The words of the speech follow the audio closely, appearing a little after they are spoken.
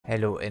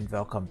Hello and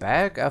welcome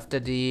back. After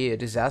the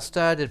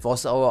disaster that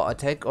was our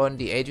attack on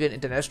the Adrian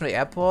International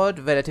Airport,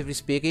 relatively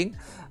speaking,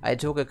 I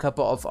took a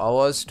couple of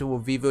hours to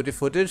review the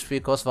footage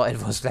because, well,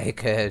 it was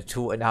like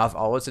 2.5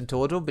 hours in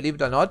total, believe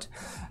it or not.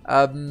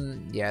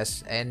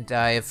 Yes, and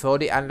I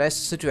thoroughly analyzed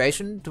the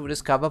situation to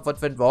discover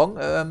what went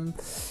wrong.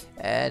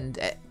 And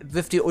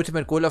with the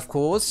ultimate goal, of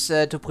course,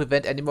 to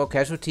prevent any more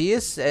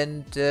casualties.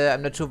 And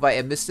I'm not sure why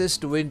I missed this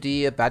during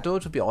the battle,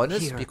 to be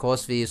honest,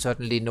 because we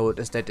certainly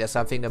noticed that there's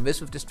something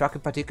amiss with this truck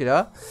in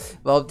particular.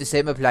 Well, the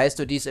same applies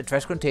to these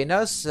trash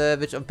containers,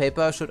 which on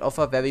paper should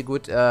offer very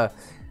good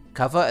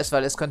cover as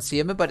well as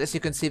concealment, but as you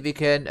can see, we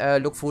can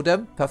look through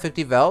them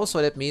perfectly well.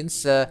 So that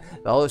means,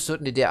 well,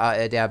 certainly they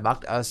are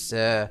marked as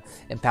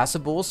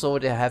impassable, so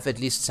they have at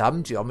least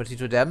some geometry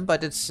to them,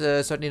 but it's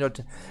certainly not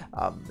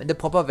in the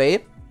proper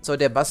way. So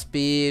there must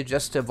be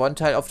just one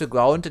tile off the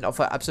ground and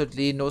offer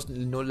absolutely no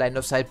line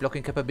of sight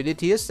blocking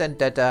capabilities, and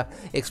that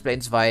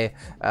explains why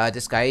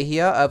this guy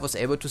here was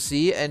able to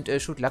see and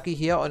shoot Lucky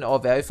here on our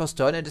very first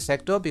turn in the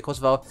sector, because,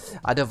 well,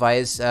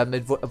 otherwise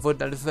it would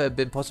not have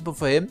been possible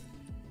for him.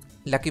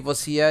 Lucky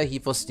was here, he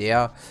was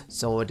there,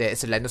 so there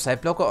is a line of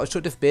sight blocker, or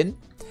should have been.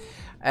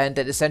 And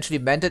that essentially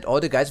meant that all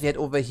the guys we had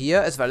over here,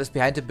 as well as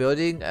behind the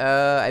building,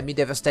 I mean,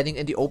 they were standing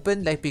in the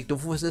open, like big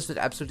doofuses with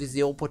absolutely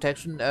zero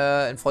protection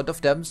in front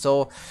of them.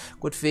 So,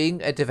 good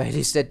thing, at the very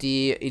least, that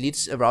the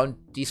elites around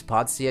these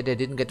parts here, they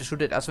didn't get to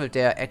shoot at us with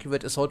their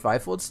accurate assault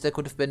rifles. That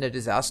could have been a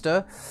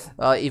disaster,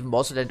 even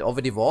more so than it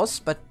already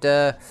was. But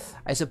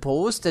I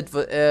suppose that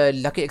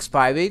Lucky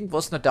expiring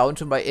was not down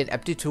to my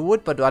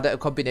ineptitude, but rather a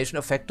combination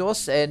of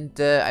factors. And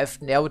I've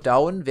narrowed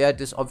down where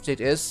this object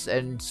is,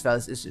 and as well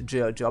as its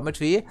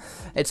geometry.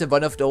 It's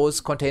one of those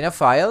container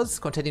files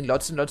containing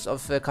lots and lots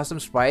of custom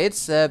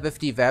sprites with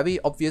the very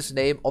obvious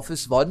name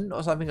Office 1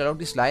 or something along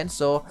these lines.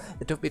 So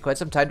it took me quite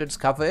some time to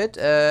discover it,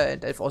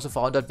 and I've also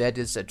found out where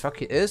this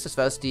truck is, as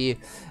well as the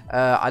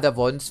other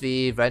ones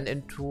we ran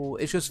into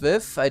issues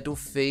with. I do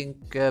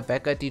think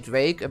back at the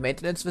Drake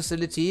maintenance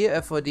facility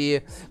for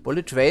the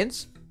bullet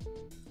trains.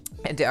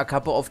 And there are a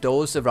couple of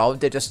those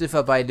around. They just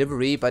differ by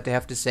livery, but they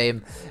have the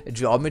same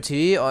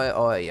geometry,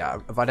 or yeah,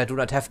 rather do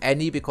not have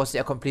any, because they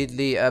are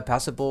completely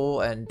passable,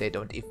 and they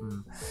don't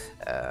even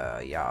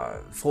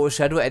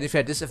foreshadow anything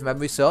like this if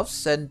memory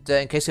serves. And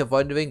in case you're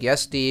wondering,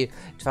 yes, the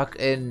truck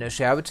in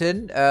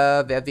Sheraton,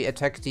 where we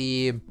attacked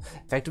the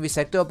factory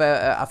sector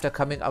after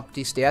coming up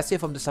the stairs here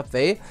from the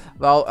subway,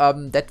 well,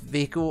 that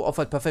vehicle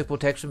offered perfect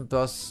protection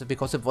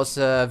because it was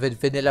a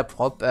vanilla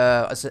prop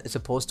as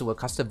opposed to a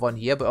custom one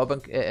here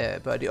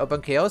by the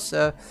Urban Chaos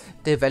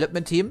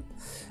development team.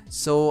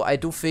 So I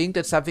do think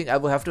that's something I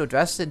will have to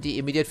address in the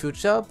immediate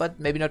future, but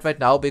maybe not right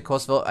now,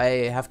 because, well,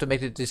 I have to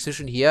make the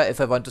decision here if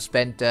I want to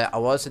spend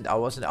hours and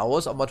hours and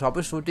hours on more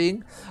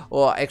troubleshooting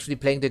or actually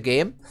playing the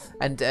game.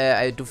 And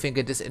I do think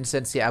in this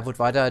instance here I would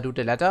rather do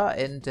the latter.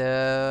 And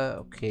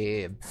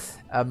okay,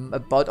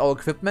 about our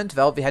equipment,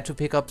 well, we had to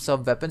pick up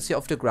some weapons here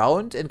off the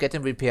ground and get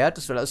them repaired,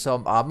 as well as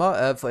some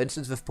armor. For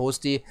instance, with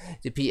Posty,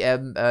 the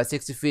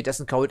PM63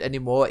 doesn't count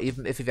anymore,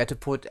 even if we were to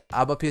put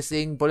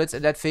armor-piercing bullets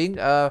in that thing.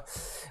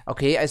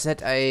 Okay, I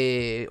said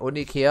I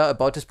only care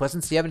about his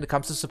presence here when it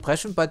comes to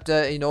suppression, but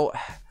you know,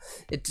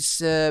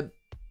 it's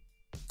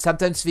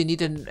sometimes we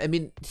need I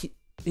mean,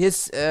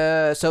 his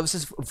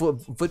services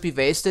would be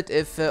wasted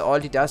if all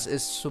he does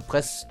is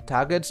suppress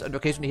targets and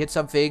occasionally hit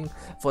something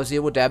for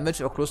 0 damage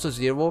or close to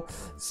 0.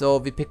 So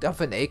we picked up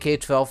an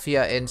AK-12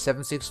 here in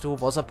 7.62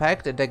 Water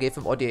Pact, and I gave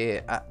him all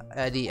the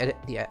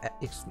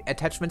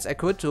attachments I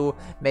could to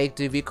make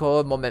the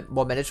recoil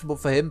more manageable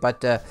for him,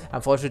 but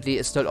unfortunately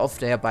it's still off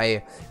there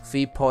by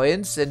 3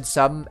 points. In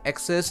some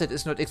axes it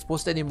is not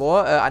exposed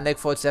anymore, unlike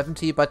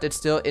 470, but it's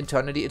still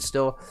internally, it's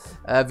still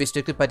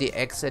restricted by the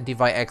X and the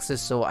Y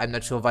axis, so I'm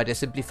not sure why they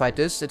simplified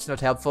this. It's not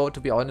helpful, to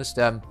be honest.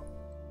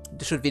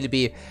 This should really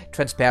be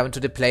transparent to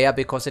the player,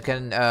 because it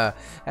can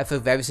have a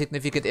very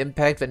significant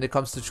impact when it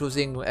comes to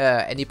choosing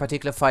any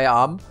particular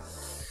firearm.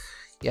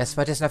 Yes,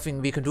 but there's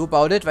nothing we can do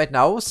about it right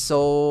now.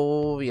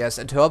 So yes,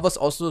 and her was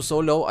also so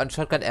low on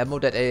shotgun ammo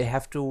that I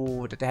had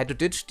to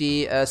ditch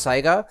the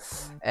Saiga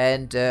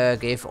and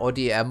gave all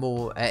the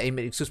ammo.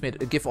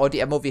 Give all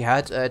the ammo we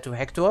had to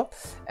Hector,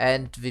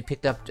 and we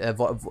picked up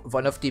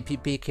one of the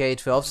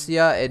PPK-12s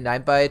here in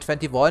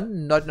 9x21.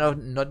 Not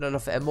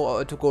enough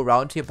ammo to go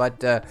around here, but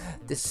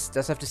this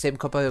does have the same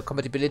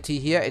compatibility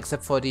here,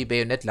 except for the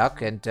bayonet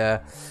lock. And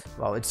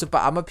wow, it's super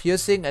armor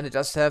piercing, and it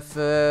does have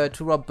 2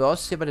 round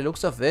bursts here by the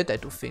looks of it. I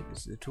do think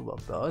this is a 2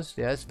 round burst.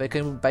 Yes, I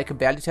can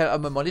barely tell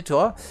on my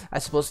monitor. I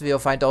suppose we'll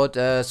find out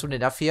soon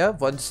enough here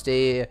once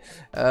they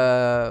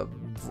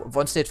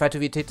try to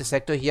retake the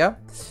sector here.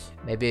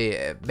 Maybe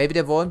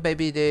they won't.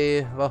 Maybe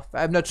they. Well,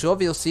 I'm not sure.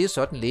 We'll see,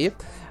 certainly.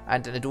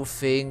 And I do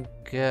think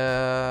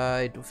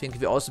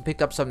we also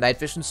picked up some night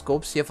vision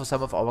scopes here for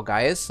some of our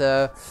guys.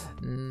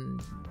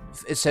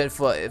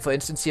 for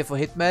instance here for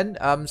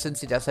Hitman,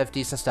 since he does have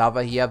the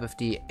Zastava here with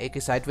the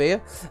AK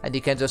sideway, and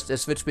he can just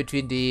switch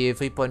between the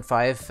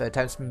 3.5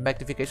 times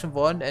magnification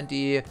one and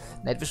the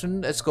night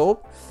vision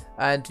scope.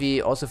 And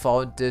we also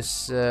found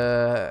this,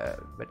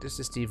 what is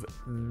this, the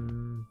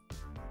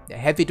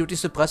heavy duty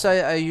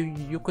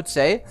suppressor, you could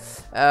say.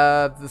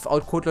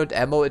 Without code load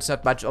ammo, it's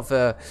not much of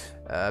a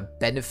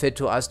benefit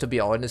to us, to be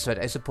honest, but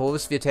I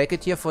suppose we take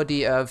it here for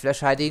the flash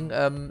hiding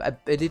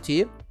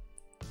ability.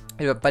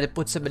 But it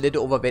puts him a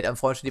little overweight,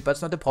 unfortunately, but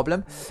it's not a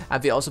problem.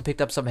 And we also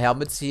picked up some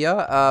helmets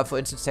here. For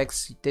instance,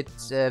 Tex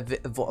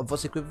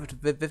was equipped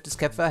with this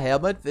Kepler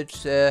helmet,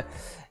 which,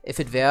 if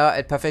it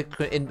were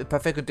in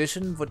perfect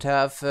condition, would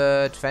have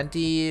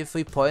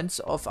 23 points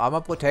of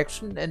armor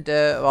protection. And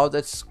well,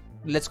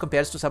 let's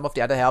compare this to some of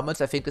the other helmets.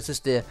 I think this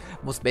is the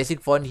most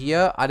basic one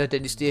here, other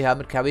than the steel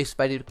helmet carried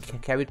by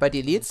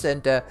the elites.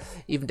 And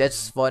even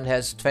that one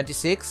has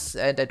 26,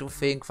 and I do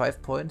think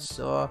 5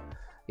 points or...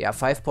 yeah,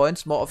 5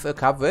 points more of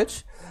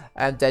coverage.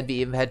 And then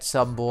we even had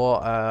some more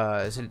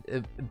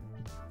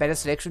better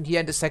selection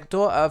here in the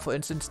sector. For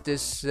instance,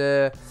 this,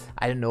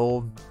 I don't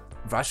know,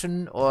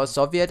 Russian or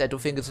Soviet. I do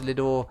think it's a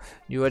little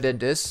newer than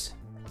this.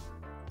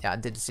 Yeah,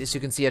 and this, as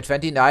you can see, at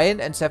 29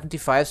 and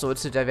 75, so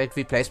it's a direct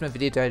replacement.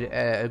 We did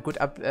a good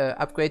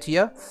upgrade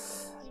here.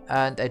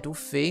 And I do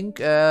think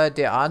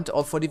they aren't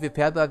all fully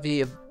repaired, but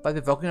we're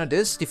working on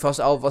this. The first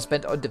hour was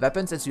spent on the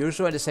weapons as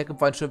usual, and the second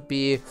one should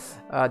be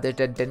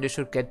then we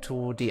should get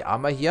to the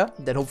armor here.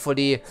 Then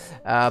hopefully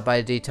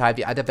by the time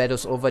the other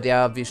battle's over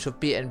there, we should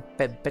be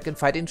back in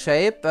fighting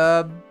shape.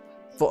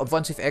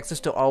 Once we've access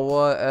to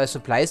our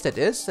supplies, that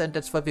is, and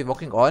that's what we're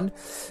working on.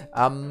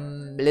 A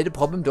little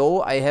problem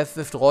though, I have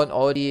withdrawn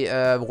all the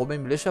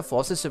Roman militia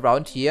forces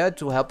around here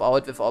to help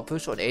out with our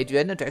push on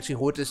Adrian and to actually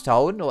hold this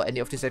town or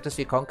any of the sectors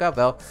we conquer.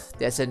 Well,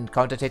 there's a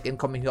counterattack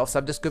incoming here of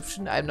some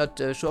description. I'm not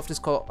sure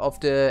of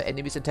the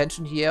enemy's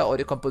intention here, or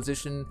the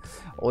composition,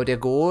 or their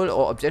goal,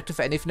 or objective,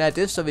 or anything like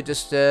this. So we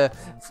just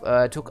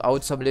took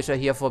out some militia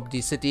here from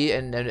the city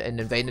in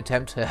a vain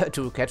attempt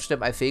to catch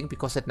them, I think,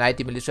 because at night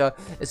the militia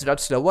is a lot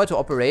slower to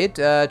operate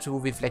to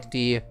reflect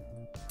the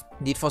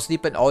need for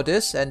sleep and all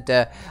this. And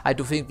I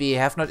do think we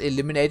have not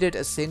eliminated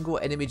a single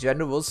enemy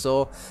general,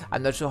 so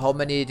I'm not sure how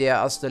many there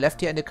are still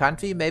left here in the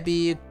country.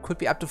 Maybe could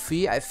be up to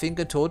 3, I think,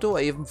 in total, or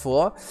even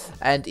 4.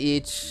 And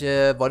each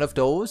one of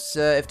those,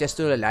 if they're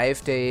still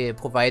alive, they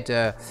provide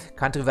a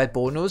countrywide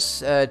bonus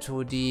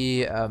to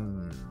the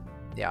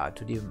yeah,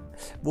 to the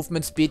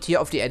movement speed here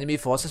of the enemy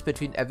forces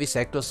between every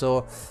sector.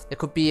 So there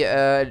could be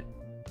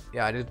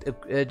yeah,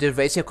 the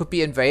race here could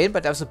be in vain,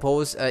 but I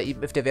suppose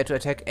even if they were to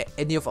attack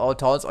any of our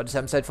towns, or the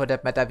same side for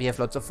that matter, we have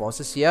lots of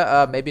forces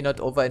here. Maybe not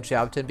over in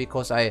Sheraton,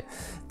 because I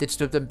did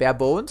strip them bare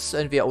bones,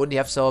 and we only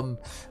have some,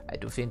 I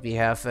do think we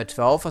have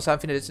 12 or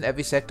something that is in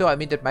every sector. I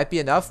mean, that might be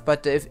enough,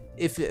 but if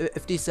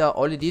these are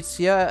all elites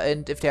here,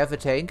 and if they have a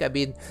tank, I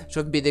mean,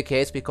 shouldn't be the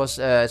case, because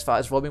as far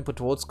as roaming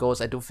patrols goes,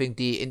 I do think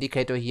the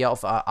indicator here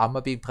of armor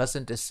being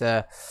present is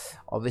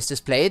always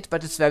displayed,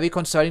 but it's very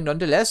concerning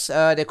nonetheless.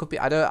 There could be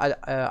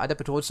other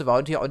patrols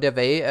around here on their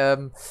way,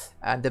 and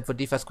that would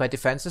leave us quite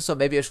defensive. So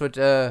maybe I should,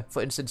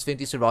 for instance, think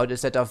these around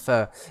instead of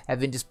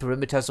having this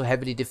perimeter so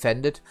heavily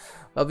defended.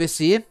 Well, we'll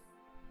see.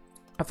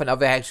 For now,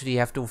 we actually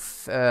have to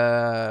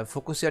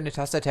focus here on the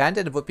task at hand,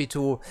 and it would be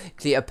to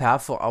clear a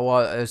path for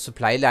our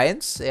supply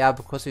lines. Yeah,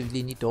 because we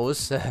really need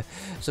those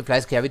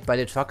supplies carried by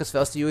the truck as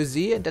well as the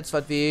UAZ, and that's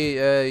what we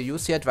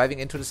use here driving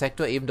into the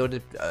sector, even though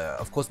that,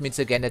 of course, means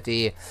again that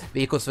the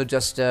vehicles will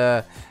just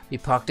be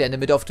parked there in the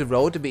middle of the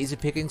road to be easy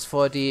pickings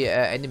for the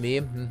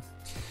enemy.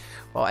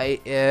 Well,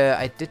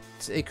 I did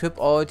equip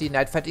all the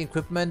night fighting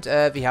equipment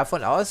we have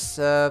on us.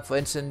 For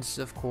instance,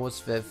 of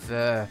course, with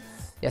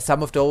yeah,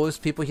 some of those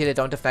people here, they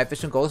don't have night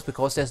vision goals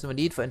because there's no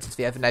need. For instance,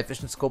 we have a night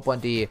vision scope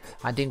on the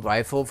hunting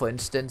rifle. For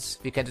instance,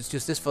 we can just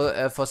use this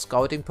for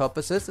scouting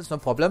purposes. It's no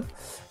problem,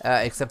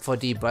 except for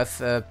the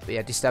breath,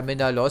 yeah, the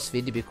stamina loss,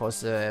 really,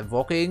 because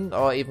walking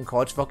or even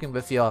couch walking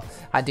with your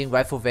hunting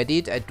rifle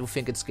readied, I do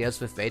think it scales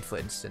with weight, for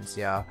instance.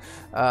 Yeah,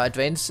 it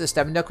drains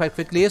stamina quite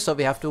quickly, so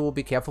we have to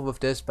be careful with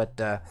this. But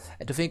I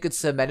do think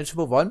it's a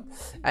manageable one.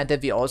 And then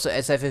we also,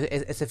 as I've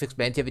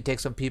explained here, we take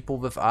some people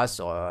with us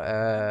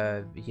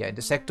or here in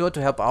the sector to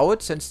help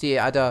out, since the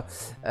other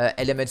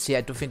elements here,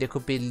 I do think they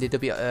could be a little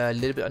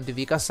bit on the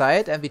weaker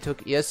side. And we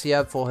took Ears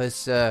here for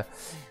his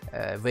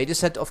radio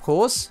set, of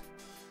course.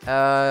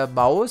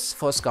 Mouse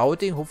for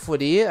scouting,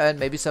 hopefully, and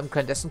maybe some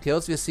clandestine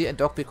kills we'll see, and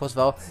Doc, because,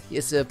 well, he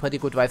is a pretty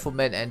good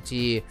rifleman, and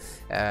he,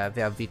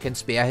 yeah, we can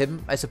spare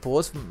him, I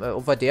suppose,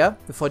 over there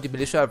before the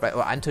militia,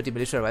 or until the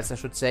militia arrives, I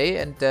should say,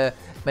 and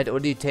might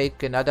only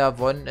take another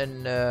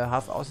 1.5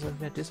 hours, something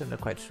like this. I'm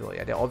not quite sure.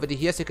 Yeah, they're already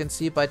here, as you can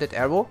see by that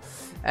arrow,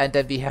 and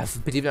then we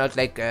have, believe it or not,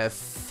 like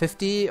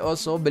 50 or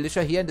so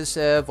militia here in this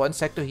one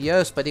sector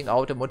here, spreading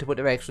out in multiple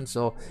directions.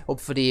 So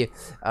hopefully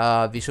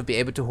we should be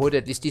able to hold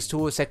at least these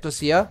 2 sectors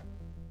here.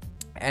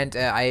 And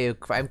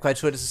I'm quite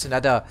sure this is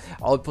another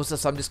outpost of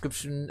some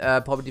description,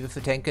 probably with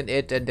a tank in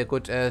it, and a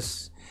good yeah,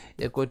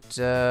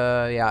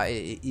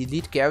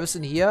 elite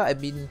garrison here. I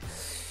mean,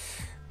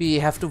 we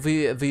have to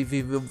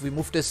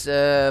remove this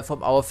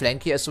from our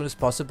flank here as soon as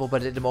possible,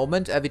 but at the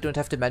moment we don't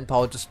have the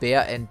manpower to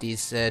spare, and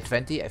these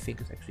 20, I think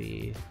it's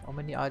actually, how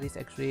many are these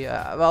actually?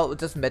 Well, it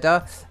doesn't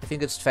matter, I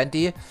think it's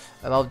 20.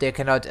 Well, they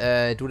cannot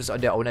do this on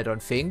their own, I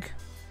don't think.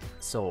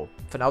 So,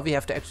 for now we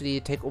have to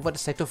actually take over the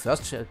sector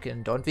first,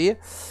 don't we?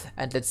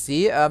 And let's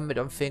see, I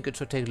don't think it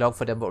should take long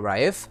for them to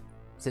arrive,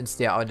 since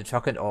they are on the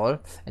truck and all.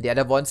 And the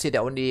other ones here, they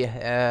only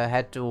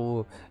had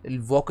to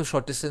walk a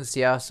short distance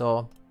here,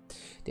 so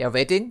they are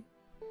waiting.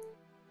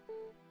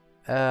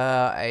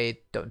 I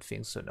don't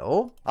think so,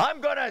 no.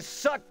 I'm gonna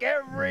suck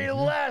every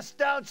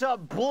last ounce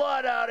of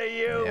blood out of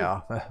you! Yeah,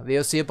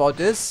 we'll see about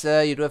this.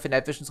 You do have a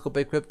night vision scope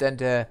equipped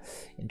and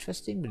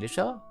interesting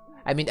militia.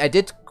 I mean, I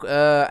did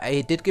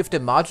give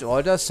them march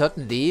orders,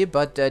 certainly,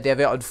 but they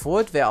were on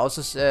foot. Where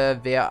also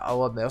were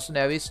our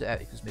mercenaries,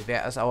 excuse me,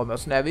 whereas our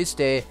mercenaries,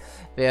 they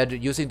were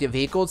using the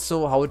vehicles,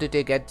 so how did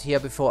they get here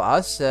before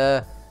us?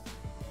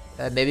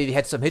 Maybe we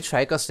had some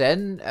hitchhikers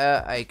then,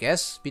 I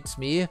guess, beats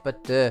me,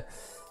 but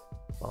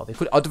well, we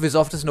could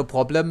auto-resolve this, no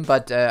problem,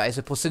 but I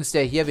suppose since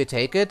they're here, we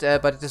take it,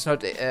 but it is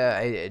not,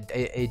 I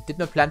did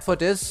not plan for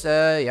this,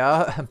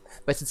 yeah,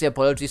 but since the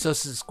apology, so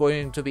this is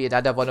going to be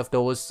another one of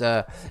those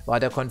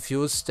rather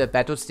confused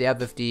battles there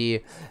with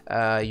the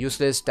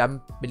useless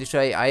dumb militia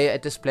AI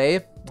at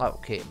display. Oh,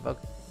 okay,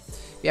 but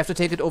we have to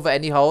take it over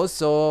anyhow,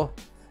 so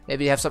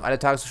maybe we have some other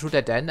targets to shoot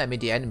at then, I mean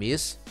the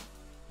enemies.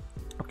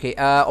 Okay,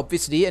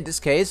 obviously in this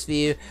case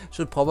we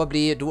should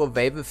probably do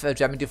away with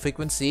jamming the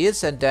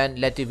frequencies and then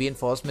let the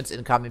reinforcements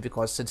incoming,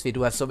 because since we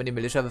do have so many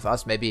militia with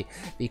us, maybe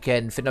we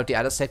can thin out the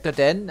other sector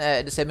then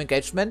in the same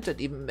engagement, and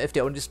even if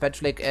they only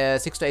dispatch like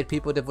 6 to 8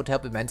 people, that would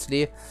help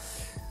immensely.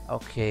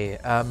 Okay,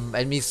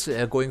 enemies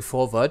going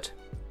forward.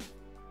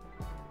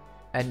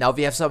 And now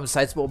we have some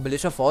sizable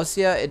militia force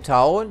here in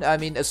town, I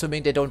mean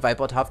assuming they don't wipe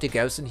out half the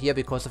garrison here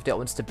because of their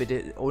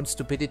own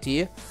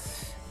stupidity.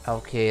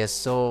 Okay,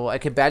 so I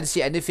can barely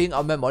see anything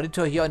on my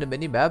monitor here on the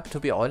minimap, to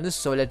be honest.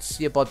 So let's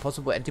see about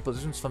possible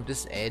anti-positions from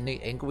this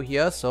angle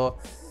here. So,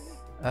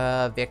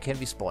 where can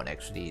we spawn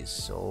actually?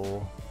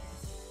 So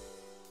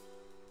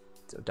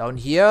down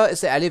here is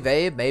the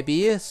alleyway,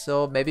 maybe.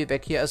 So maybe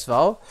back here as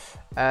well.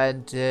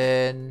 And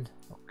then,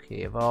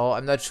 okay, well,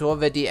 I'm not sure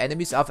where the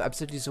enemies are.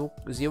 Absolutely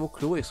zero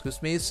clue,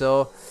 excuse me.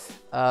 So,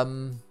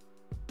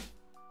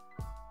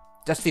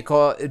 just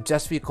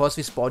because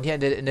we spawn here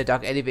in the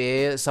dark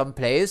alleyway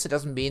someplace, it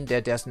doesn't mean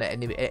that there's an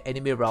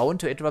enemy around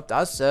to interrupt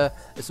us as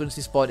soon as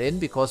we spawn in,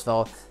 because,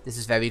 well, this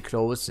is very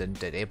close and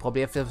they probably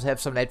have to have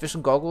some night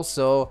vision goggles,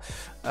 so,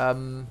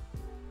 and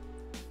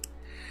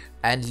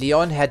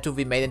Leon had to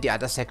remain in the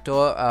other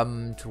sector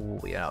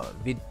to, you know,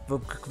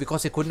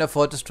 because he couldn't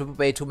afford to strip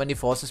away too many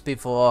forces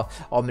before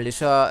our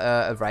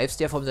militia arrives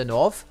there from the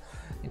north,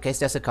 in case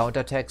there's a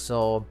counterattack.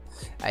 So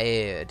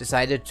I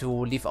decided to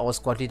leave our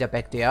squad leader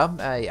back there.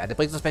 Yeah, that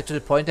brings us back to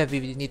the point that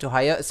we need to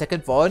hire a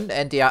second one,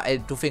 and yeah, I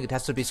do think it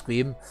has to be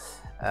Scream.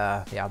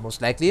 Yeah,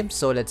 most likely.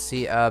 So let's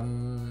see.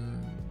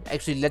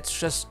 Actually, let's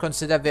just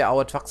consider where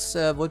our trucks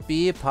would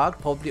be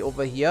parked. Probably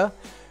over here.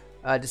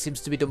 This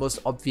seems to be the most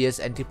obvious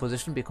entry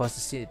position,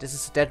 because this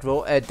is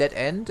a dead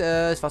end,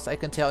 as far as I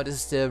can tell. This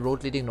is the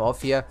road leading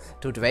north here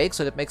to Drake,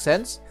 so that makes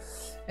sense.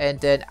 And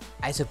then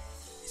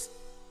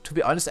to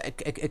be honest,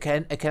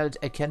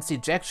 I can't see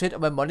jack shit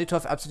on my monitor. I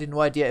have absolutely no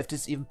idea if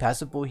this is even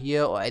passable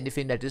here or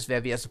anything like this where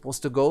we are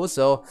supposed to go.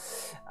 So,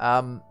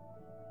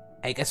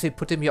 I guess we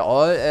put them here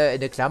all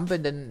in a clump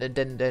and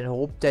then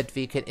hope that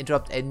we can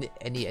interrupt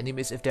any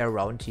enemies if they're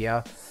around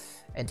here.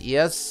 And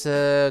yes,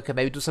 can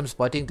maybe do some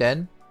spotting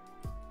then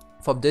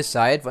from this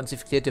side once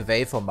we've cleared the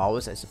way for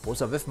mouse, I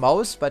suppose, or with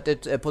mouse, but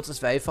it puts us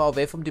very far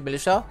away from the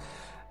militia.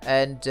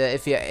 And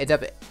if we enter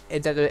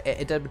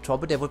the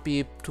trouble, they would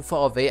be too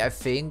far away, I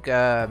think.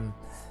 No,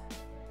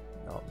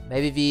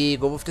 maybe we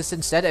go with this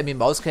instead. I mean,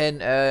 mouse can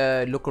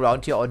look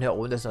around here on her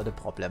own, that's not a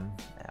problem.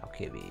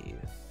 Okay,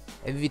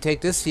 maybe we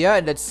take this here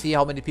and let's see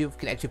how many people we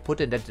can actually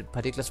put in that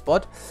particular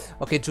spot.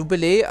 Okay,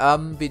 Jubilee,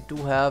 we do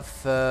have...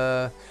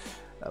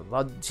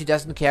 well, she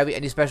doesn't carry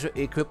any special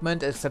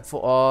equipment except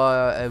for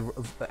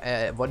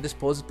one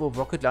disposable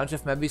rocket launcher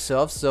if memory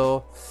serves,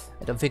 so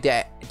I don't think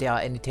there are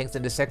any tanks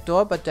in the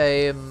sector, but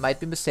I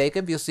might be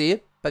mistaken, we'll see.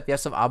 But we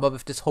have some armor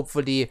with this.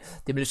 Hopefully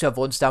the militia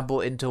won't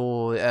stumble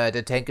into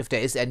the tank if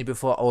there is any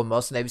before our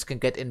mercenaries can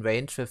get in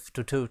range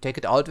to take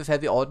it out with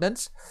heavy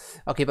ordnance.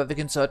 Okay, but we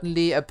can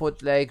certainly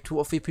put like 2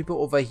 or 3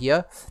 people over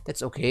here.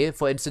 That's okay.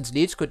 For instance,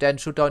 Leech could then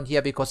shoot down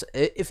here, because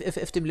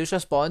if the militia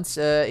spawns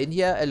in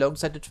here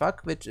alongside the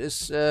truck, which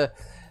is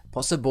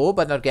possible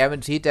but not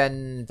guaranteed,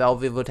 then well,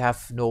 we would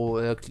have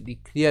no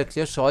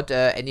clear shot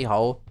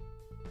anyhow.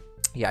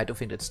 Yeah, I don't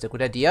think that's a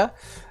good idea.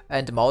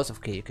 And the mouse,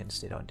 okay, you can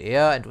stay down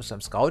there and do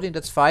some scouting,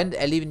 that's fine.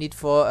 Ellie we need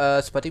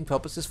for spotting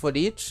purposes for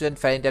Leech, and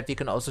finding that we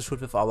can also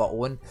shoot with our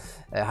own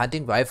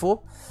hunting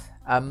rifle.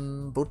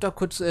 Butter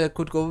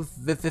could go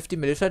with 50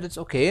 militia, that's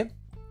okay.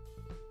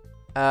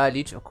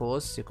 Leech, of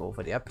course, you go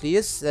over there,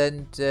 please.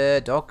 And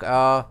Doc,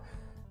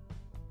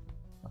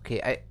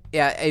 okay,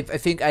 Yeah, I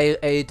think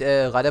I'd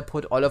rather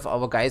put all of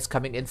our guys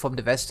coming in from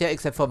the west here,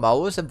 except for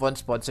Maus, in one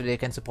spot so they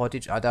can support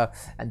each other,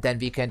 and then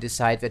we can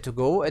decide where to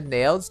go. And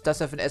Nails does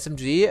have an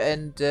SMG,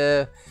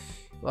 and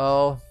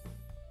well,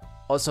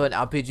 also an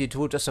RPG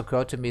too, just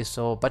occurred to me.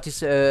 So, but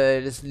he's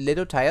a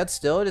little tired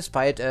still,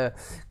 despite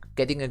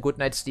getting a good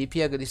night's sleep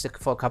here, at least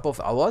for a couple of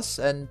hours.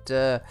 And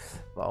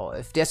well,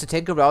 if there's a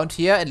tank around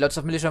here and lots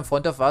of militia in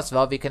front of us,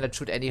 well, we cannot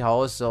shoot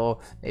anyhow. So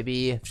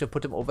maybe we should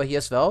put him over here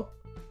as well.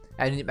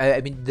 I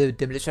mean, the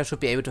militia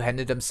should be able to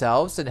handle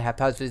themselves in a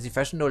haphazard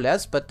fashion, no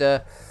less. But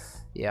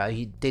yeah,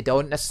 they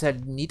don't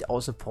necessarily need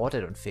our support,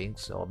 I don't think.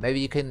 So maybe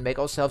you can make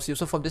ourselves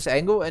useful from this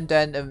angle and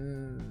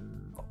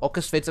then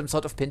orchestrate some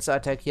sort of pincer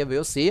attack here.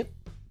 We'll see.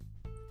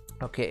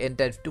 Okay,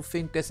 and I do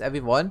think that's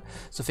everyone.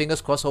 So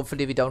fingers crossed,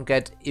 hopefully we don't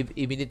get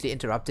immediately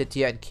interrupted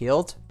here and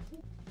killed.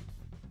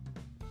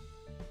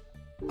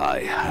 I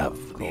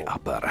have the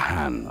upper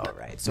hand.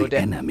 Alright, so the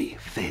enemy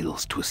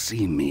fails to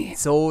see me.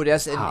 So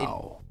there's an...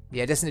 How?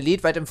 Yeah, there's an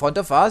elite right in front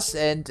of us,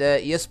 and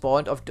he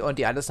spawned on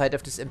the other side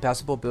of this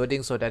impassable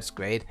building, so that's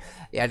great.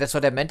 Yeah, that's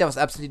what I meant. There was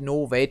absolutely no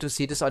way to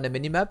see this on the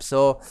minimap,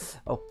 so...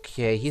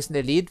 Okay, he's an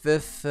elite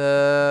with,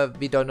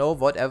 we don't know,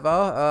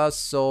 whatever.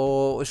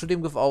 So, shooting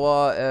with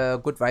our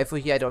good rifle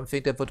here, I don't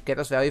think that would get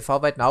us very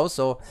far right now,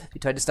 so we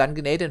try to stun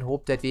grenade and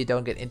hope that we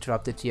don't get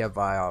interrupted here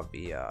while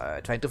we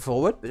are trying to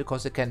forward,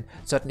 because it can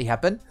certainly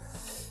happen.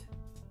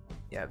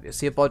 Yeah, we'll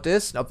see about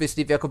this. And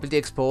obviously, we are completely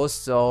exposed,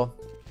 so...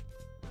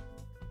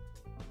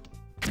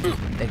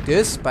 like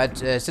this, but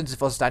since it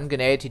was a stun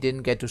grenade, he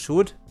didn't get to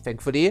shoot,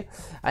 thankfully.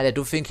 And I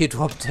do think he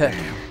dropped...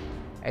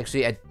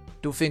 actually, I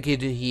do think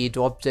he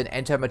dropped an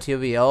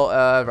anti-material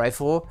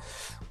rifle.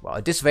 Well,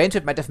 at this range,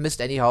 it might have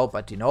missed anyhow,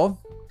 but you know.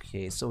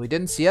 Okay, so he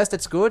didn't see us,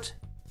 that's good.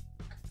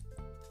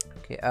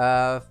 Okay,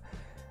 but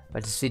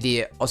it's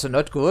really also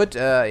not good.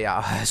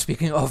 Yeah,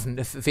 speaking of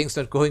things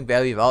not going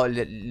very well,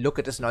 look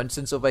at this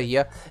nonsense over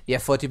here. We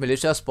have 40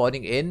 militia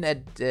spawning in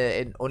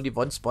in only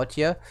one spot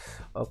here.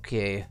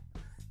 Okay.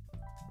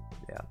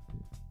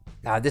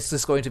 Now, this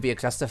is going to be a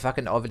clusterfuck,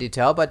 and already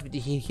tell, but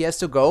he has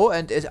to go.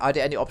 And are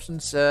there any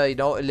options, you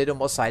know, a little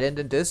more silent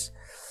than this?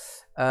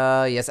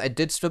 Yes, I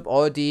did strip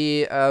all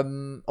the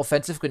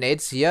offensive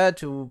grenades here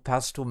to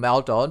pass to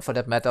Meltdown, for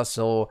that matter.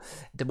 So,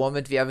 at the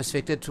moment, we are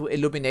restricted to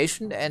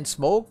Illumination and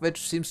Smoke, which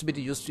seems to be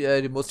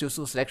the most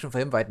useful selection for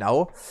him right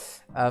now.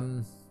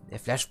 The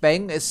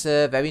flashbang is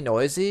very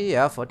noisy.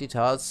 Yeah, 40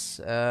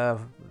 tiles.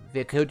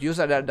 We could use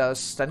another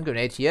stun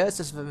grenade here. Is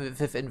this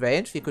within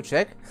range? We could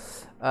check.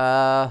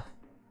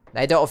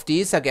 Neither of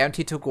these are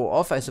guaranteed to go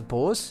off, I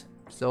suppose.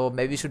 So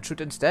maybe we should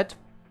shoot instead.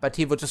 But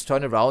he would just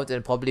turn around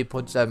and probably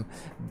put some,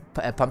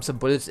 pump some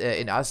bullets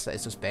in us, I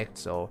suspect.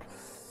 So,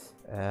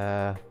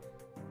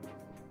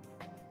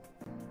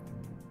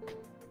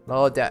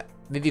 well,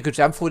 maybe we could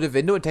jump through the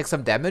window and take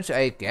some damage,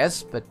 I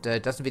guess. But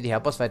it doesn't really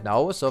help us right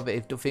now. So I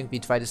do think we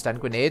try the stun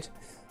grenade.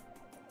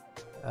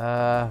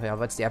 Yeah,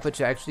 what's the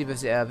aperture actually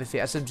with the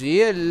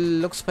SMG? It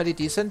looks pretty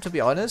decent, to be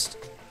honest.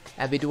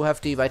 And we do have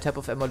the right type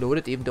of ammo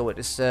loaded, even though it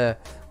is it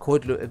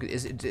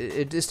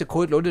is the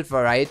cold loaded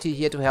variety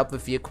here to help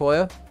with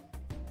recoil.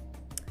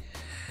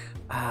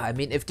 I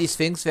mean, if these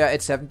things were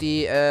at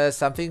 70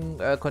 something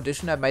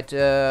condition, I might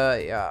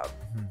yeah.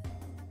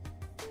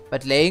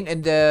 But laying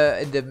on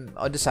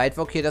the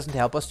sidewalk here doesn't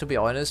help us, to be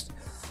honest.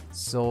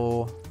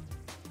 So,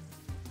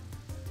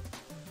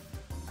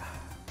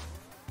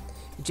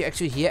 did you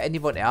actually hear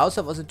anyone else,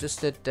 or was it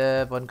just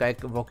that one guy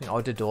walking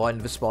out the door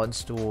in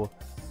response to?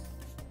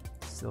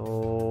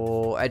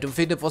 So, I don't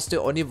think that was the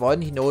only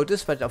one he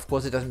noticed, but of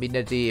course it doesn't mean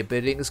that the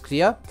building is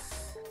clear.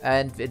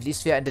 And at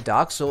least we are in the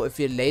dark, so if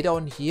we lay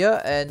down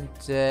here and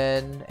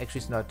then...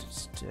 Actually it's not,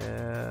 just,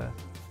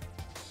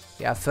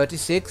 yeah,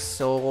 36,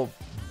 so...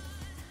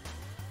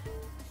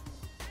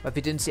 But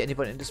we didn't see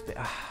anyone in this...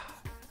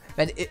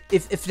 And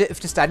if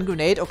the stun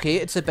grenade, okay,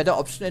 it's a better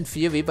option in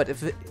theory, but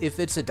if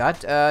it's a dud,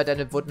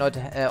 then it would not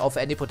offer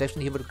any protection.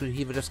 He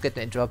would just get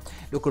an interrupt,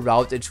 look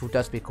around and shoot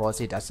us, because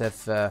he does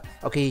have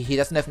okay, he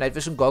doesn't have night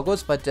vision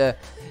goggles, but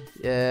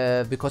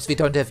because we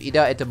don't have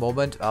either at the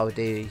moment,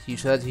 he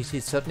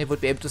certainly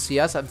would be able to see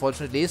us,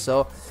 unfortunately.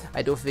 So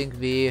I do think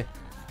we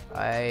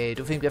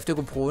have to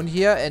go prone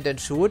here and then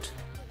shoot,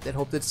 then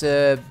hope that's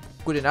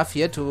good enough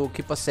here to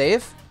keep us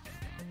safe.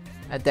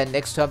 And then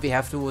next turn we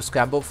have to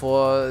scramble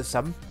for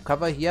some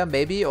cover here,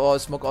 maybe, or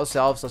smoke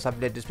ourselves or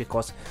something like this,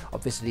 because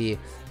obviously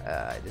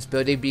this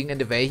building being in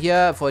the way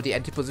here for the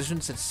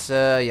anti-positions, it's,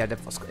 yeah,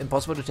 that was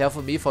impossible to tell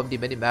for me from the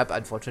minimap,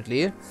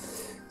 unfortunately.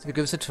 So we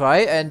give this a try,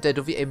 and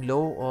do we aim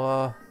low,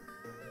 or...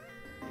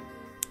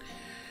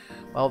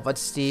 Well,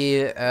 what's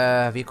the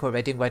recoil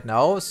rating right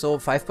now? So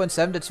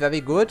 5.7, that's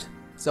very good.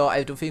 So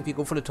I do think we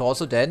go for the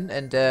torso then,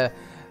 and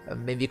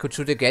maybe we could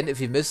shoot again if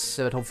we miss,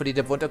 but hopefully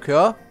that won't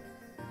occur.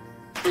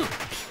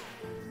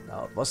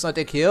 No, was not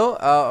a kill.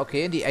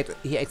 Okay, and he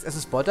acts as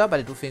a spotter, but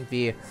I do think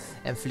we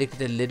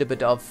inflicted a little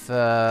bit of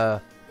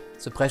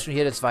suppression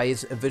here. That's why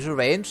his visual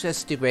range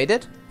has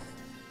degraded.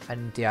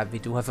 And yeah, we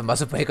do have a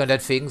muzzle break on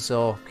that thing,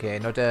 so okay,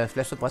 not a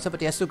flash suppressor, but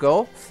he has to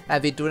go.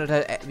 And we do not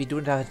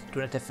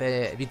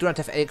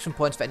have action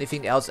points for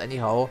anything else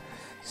anyhow.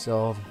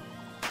 So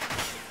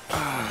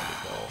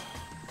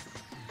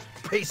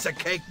Piece of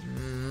cake.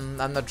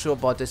 I'm not sure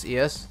about this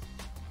ears.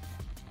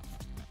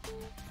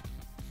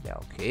 Yeah,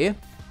 okay.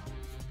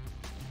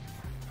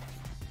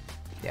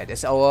 Yeah,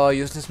 there's our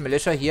useless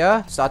militia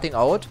here, starting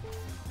out.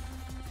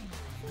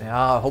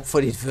 Yeah,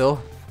 hopefully it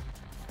will.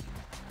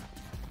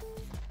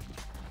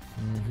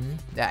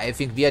 Yeah, I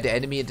think we are the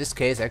enemy in this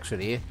case,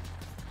 actually.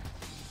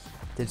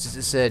 This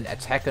is an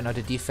attack and not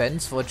a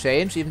defense for a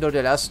change, even though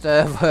the last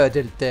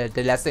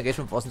the last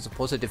engagement wasn't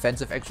supposed to be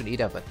defensive action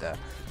either, but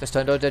just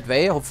turned out that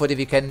way. Hopefully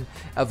we can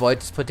avoid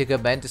this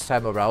particular man this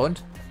time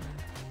around.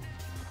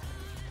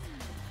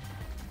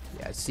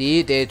 Yeah,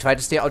 see, they try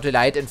to stay out of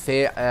light and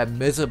fail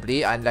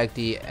miserably, unlike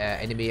the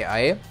enemy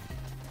AI.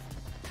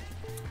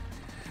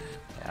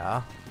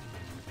 Yeah.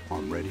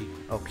 I'm ready.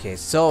 Okay,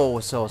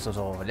 so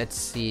let's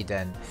see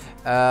then.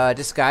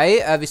 This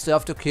guy we still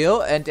have to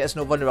kill, and there's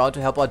no one around to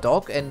help our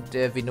dog, and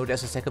we know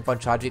there's a second one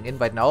charging in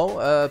right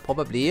now,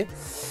 probably.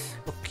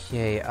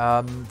 Okay,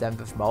 then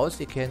with mouse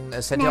we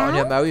can send her on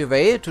her merry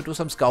way to do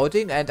some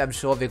scouting, and I'm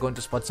sure we're going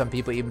to spot some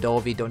people, even though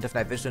we don't have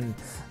night vision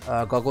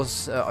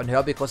goggles on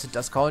her, because it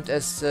does count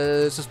as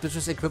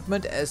suspicious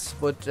equipment, as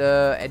would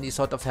any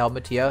sort of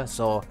helmet here.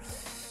 So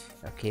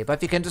okay, but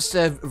we can just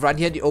run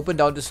here in the open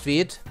down the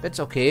street.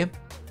 That's okay.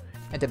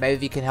 And then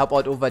maybe we can help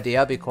out over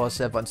there,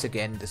 because once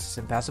again, this is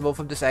impassable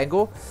from this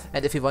angle.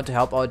 And if we want to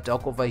help our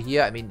dog over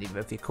here, I mean, even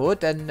if we could,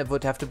 then it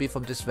would have to be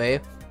from this way.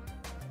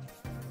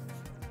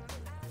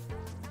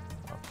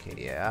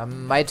 Okay,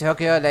 might take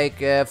here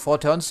like 4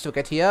 turns to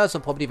get here, so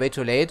probably way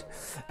too late.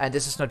 And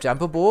this is not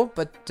jumpable,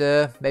 but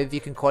maybe we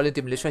can call it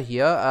the militia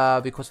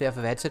here, because we have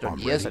a headset on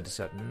ears at a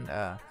certain.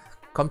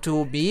 Come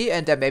to me,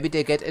 and then maybe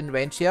they get in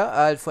range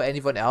here for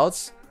anyone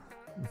else.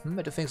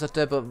 I do think that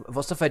the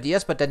worst of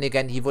ideas, but then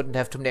again, he wouldn't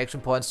have too many action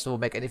points to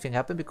make anything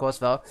happen, because,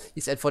 well,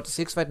 he's at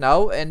 46 right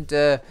now, and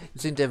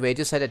using the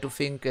radius side, I do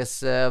think is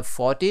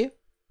 40.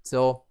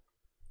 So,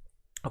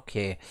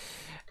 okay.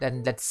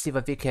 Then let's see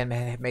what we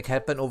can make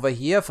happen over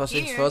here. First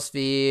things first,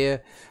 we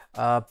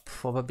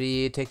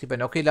probably take the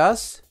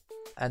binoculars,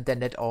 and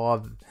then let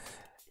our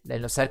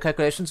line of sight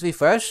calculations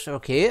refresh.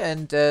 Okay,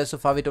 and so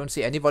far we don't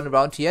see anyone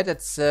around here.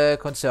 That's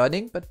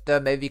concerning, but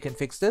maybe we can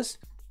fix this.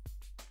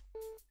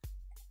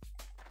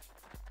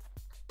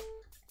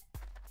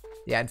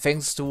 Yeah, and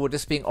thanks to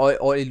this being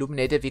all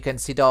illuminated, we can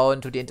see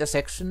down to the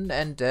intersection,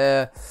 and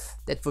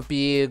that would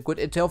be good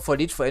intel for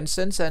Leech, for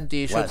instance, and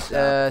he should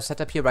set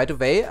up here right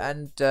away,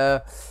 and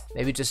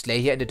maybe just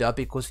lay here in the dirt,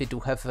 because we do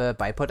have a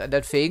bipod on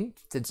that thing,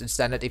 since it's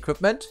standard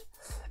equipment.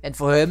 And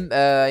for him,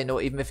 you know,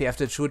 even if we have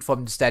to shoot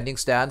from the standing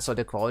stance or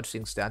the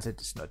crouching stance,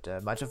 it is not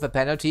much of a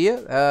penalty.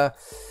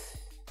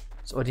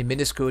 It's only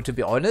minuscule, to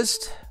be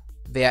honest.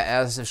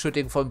 Whereas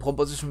shooting from prone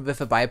position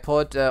with a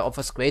bipod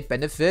offers great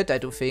benefit. I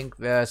do think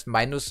there's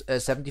minus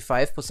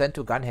 75%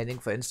 to gun handling,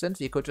 for instance.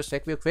 We could just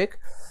check real quick.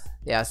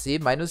 Yeah, see,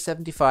 minus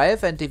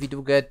 75, and if we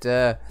do get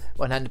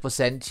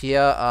 100%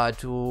 here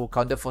to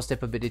counter for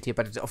stability,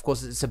 but of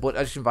course it's a bolt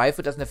action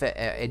rifle, it doesn't have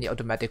any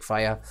automatic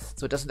fire,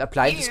 so it doesn't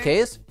apply in this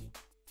case.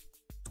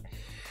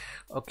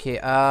 Okay,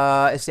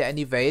 is there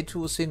any way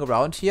to swing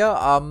around here?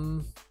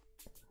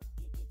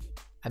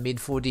 I mean,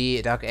 for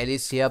the dark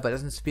alleys here, but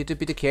doesn't appear to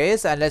be the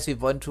case, unless we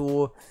want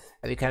to.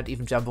 We cannot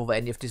even jump over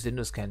any of these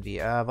windows, can we?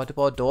 What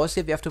about doors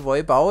here we have to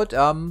worry about?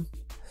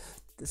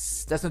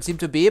 This doesn't seem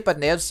to be, but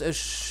Nails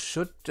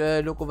should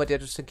look over there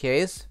just in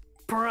case.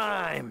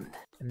 Primed.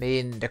 I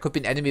mean, there could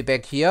be an enemy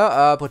back here,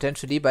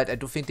 potentially, but I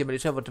do think the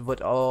militia would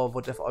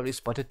have already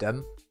spotted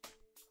them.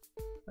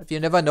 But you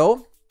never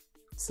know.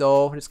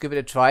 So let's give it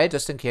a try,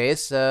 just in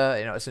case. You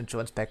know, it's an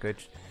insurance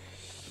package.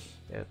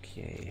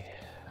 Okay.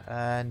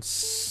 And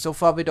so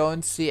far we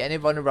don't see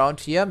anyone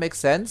around here. Makes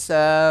sense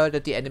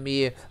that the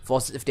enemy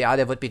forces, if they are,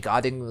 they would be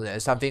guarding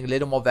something a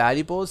little more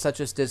valuable, such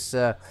as this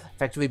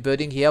factory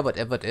building here,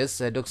 whatever it is.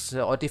 It looks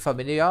oddly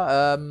familiar.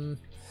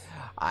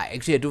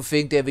 Actually, I do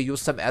think they will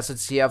use some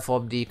assets here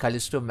from the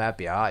Callisto map.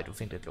 Yeah, I do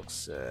think that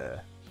looks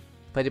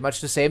pretty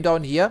much the same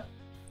down here.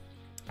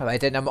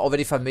 Alright, then I'm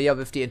already familiar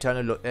with the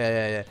internal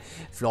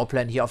floor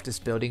plan here of this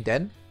building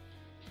then.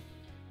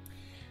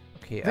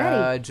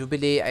 Okay,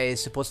 Jubilee, I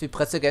suppose we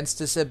press against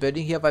this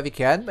building here where we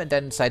can, and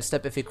then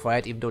sidestep if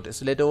required, even though it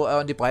is a little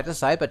on the brighter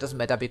side, but it doesn't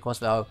matter, because,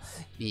 well,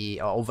 we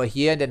are over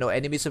here and there are no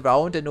enemies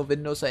around and no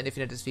windows or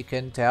anything that we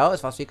can tell,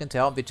 as far as we can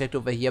tell. And we checked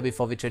over here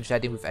before we changed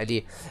heading with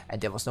Ellie, and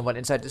there was no one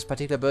inside this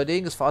particular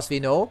building, as far as we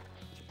know.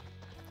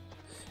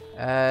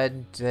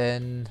 And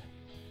then,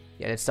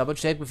 yeah, let's double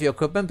check with your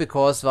equipment,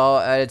 because, well,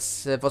 it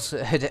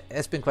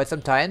has been quite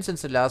some time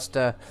since the last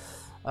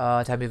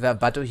time we were in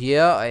battle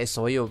here. I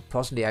saw you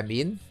personally, I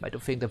mean. I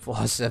don't think that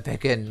was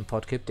back in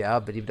Podkip there,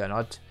 believe it or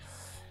not.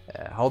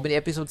 How many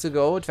episodes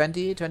ago?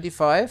 20,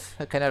 25?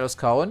 Can I lose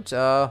count?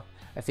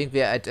 I think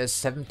we're at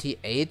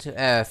 78,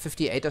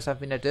 58 or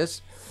something like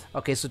this.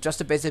 Okay, so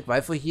just a basic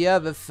rifle here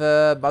with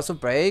muzzle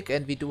brake,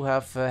 and we do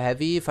have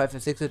heavy 5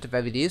 and 6 at the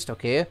very least.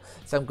 Okay,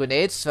 some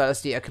grenades as well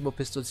as the Akimo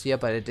pistols here,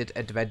 but I did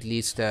at the very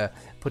least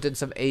put in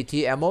some AT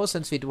ammo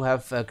since we do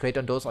have crate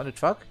on those on the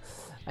truck,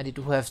 and we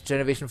do have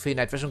generation 3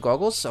 night vision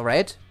goggles. All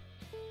right.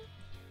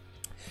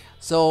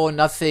 So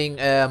nothing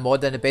more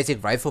than a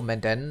basic rifleman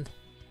then.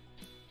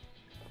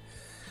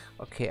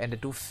 Okay, and I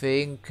do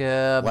think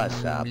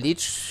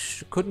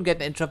Leech couldn't get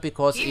an interrupt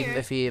because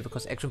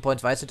because action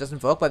point wise it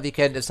doesn't work, but we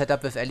can set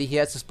up with Ellie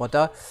here as a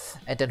spotter,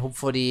 and then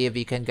hopefully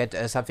we can get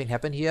something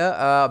happen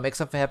here, make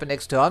something happen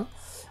next turn.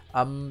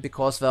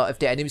 Because well, if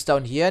the enemies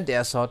down here, and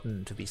there are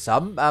certain to be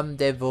some,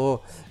 they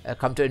will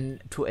come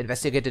to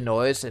investigate the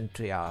noise and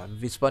to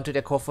respond to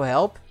their call for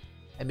help.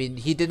 I mean,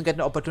 he didn't get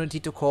an opportunity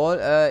to call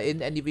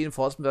in any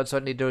reinforcement, but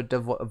certainly the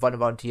one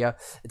around here,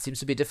 it seems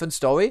to be a different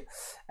story.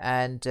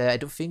 And I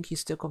don't think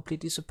he's still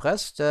completely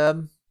suppressed.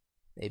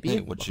 Maybe. Hey,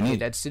 what you need?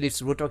 Let's still leave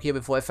the root dog here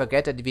before I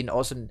forget. And even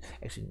also,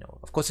 actually, no.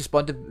 Of course, he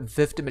spawned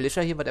with the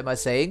militia here, what am I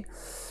saying?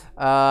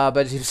 But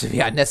it seems to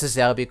be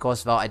unnecessary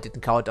because, well, I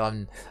didn't count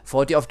on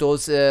 40 of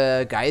those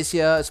guys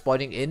here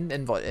spawning in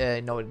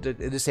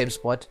the same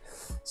spot.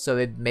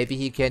 So maybe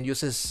he can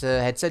use his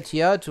headset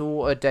here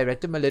to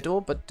direct them a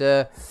little, but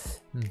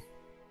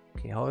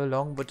okay, how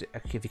long would...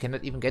 Okay, we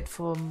cannot even get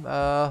from...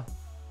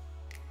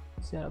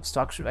 is there an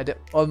obstruction?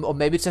 Or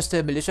maybe it's just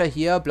a militia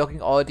here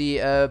blocking all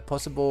the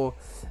possible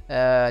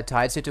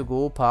tiles here to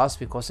go past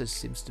because it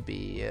seems to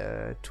be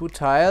 2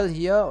 tile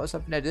here or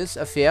something like this.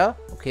 Fair.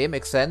 Okay,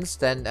 makes sense.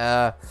 Then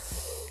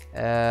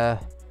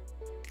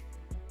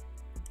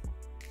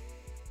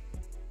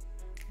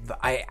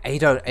I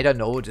don't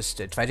know,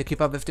 just try to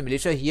keep up with the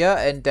militia here,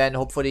 and then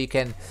hopefully you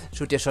can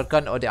shoot their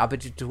shotgun or the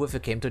RPG-2 if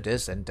it came to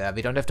this, and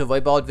we don't have to worry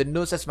about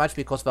windows as much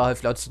because we'll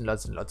have lots and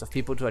lots and lots of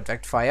people to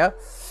attract fire.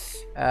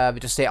 We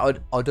just stay out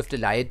of the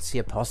lights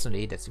here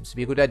personally. That seems to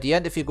be a good idea.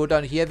 And if you go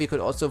down here, we could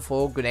also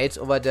throw grenades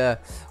over the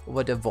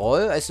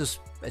wall. I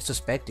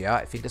suspect, yeah.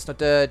 I think that's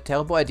not a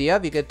terrible idea.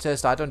 We get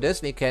start on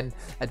this. We can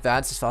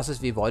advance as fast as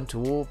we want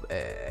to,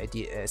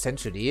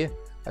 essentially,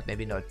 but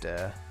maybe not.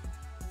 I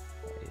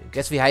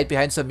guess we hide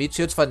behind some meat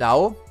shields for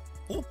now.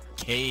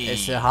 Okay.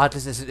 As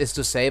heartless as it is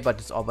to say, but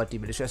it's all what the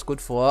militia is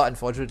good for,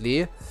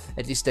 unfortunately.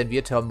 At least in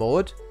weird term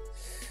mode.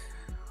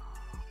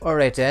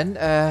 Alright then,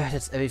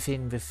 that's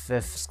everything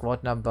with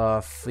squad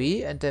number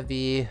 3, and then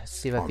we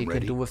see what we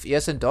can do with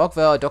Ears and Dog.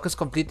 Well, Dog is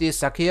completely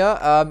stuck here.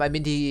 I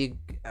mean, he...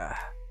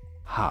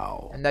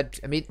 How? And that,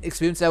 I mean,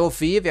 experience level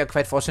 3, we are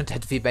quite fortunate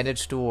that we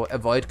managed to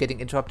avoid getting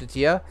interrupted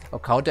here, or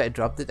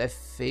counter-interrupted, I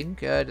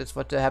think. That's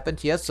what happened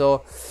here,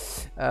 so...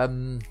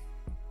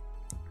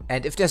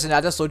 And if there's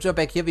another soldier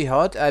back here, we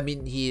heard, I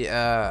mean, he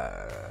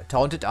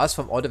taunted us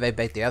from all the way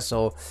back there,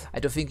 so I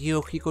don't think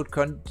he could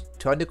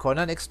turn the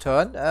corner next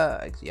turn.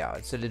 Yeah,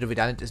 it's a little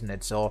redundant, isn't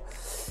it? So,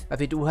 but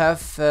we do have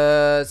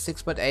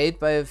 6.8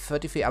 by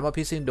 33 armor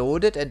piercing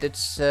loaded, and it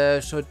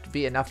should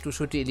be enough to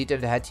shoot the elite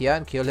in the head here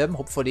and kill him,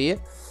 hopefully.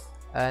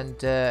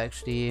 And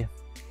actually,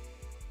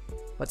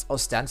 what's our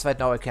stance right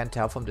now? I can't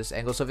tell from this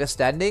angle. So we're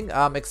standing.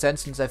 Makes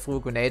sense since I threw a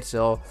grenade,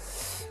 so,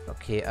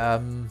 okay,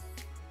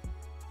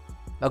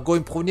 now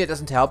going prone here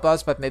doesn't help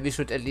us, but maybe we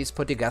should at least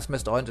put the gas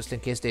mask on just in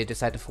case they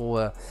decide to throw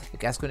a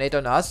gas grenade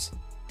on us.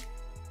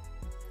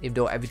 Even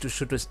though I will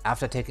shoot this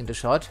after taking the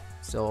shot.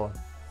 So,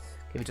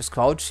 okay, we just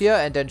crouch here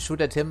and then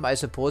shoot at him, I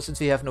suppose, since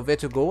we have nowhere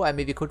to go. I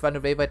mean, we could run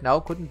away right now,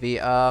 couldn't we?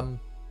 But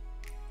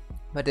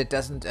it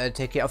doesn't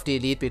take care of the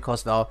elite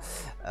because, well,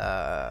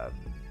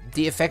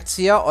 the effects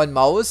here on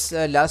mouse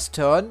last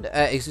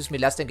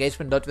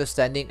engagement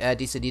notwithstanding,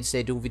 these elites,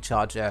 they do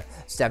recharge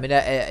stamina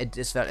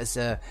as well as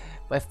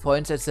 5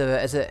 points at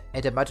a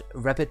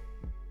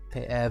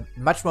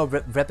much more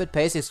rapid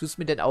pace, excuse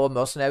me, than our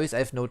mercenaries,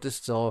 I've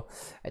noticed. So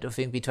I don't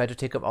think we try to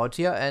take him out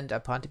here, and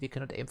apparently we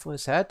cannot aim for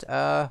his head.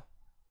 There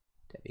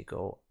we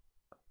go.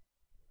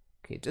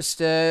 Okay, just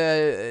try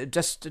a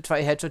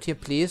headshot here,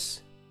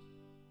 please.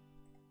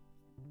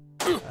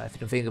 I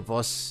don't think it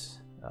was.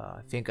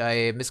 I think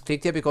I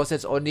misclicked here because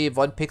it's only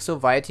 1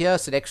 pixel wide here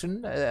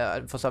selection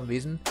for some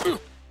reason.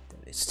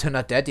 It's still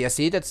not dead. Yeah,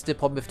 see, that's the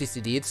problem with these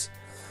elites.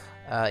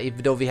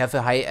 Even though we have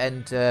a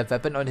high-end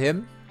weapon on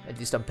him, at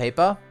least on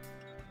paper.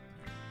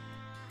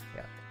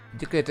 Yeah,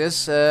 look at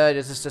this.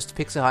 This is just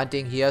pixel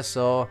hunting here,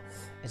 so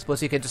I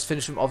suppose you can just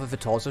finish him off with a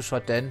torso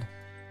shot then.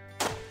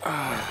 There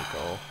we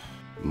go.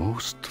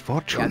 Most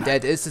fortunate. Yeah,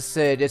 that is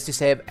that's the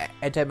same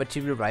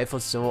anti-material rifle,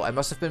 so I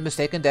must have been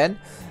mistaken then.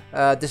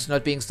 This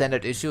not being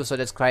standard issue, so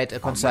that's quite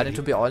concerning,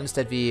 to be honest,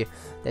 that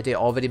they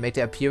already make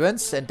their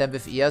appearance. And then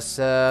with ears,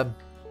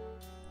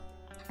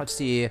 what's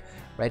the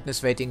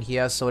brightness rating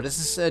here? So this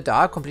is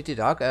dark, completely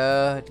dark,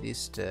 at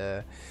least.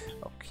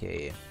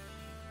 Okay,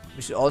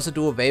 we should also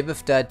do away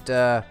with that.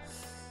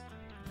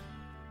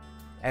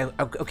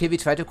 Okay, we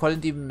try to call in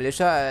the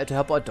militia to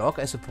help our dog,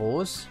 I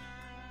suppose.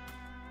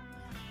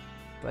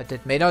 But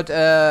that may not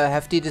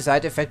have the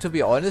desired effect, to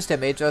be honest. They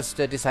may just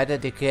decide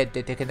that they can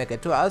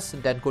get to us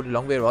and then go the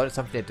long way around or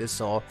something like this.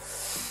 So,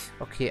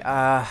 okay,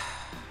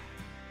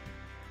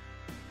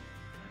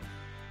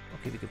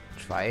 Okay, we could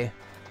try.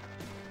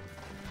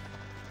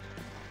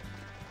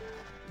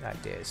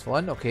 There's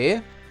one,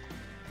 okay.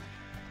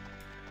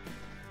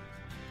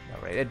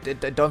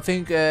 Alright, I don't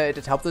think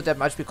it helped it that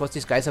much because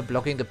these guys are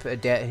blocking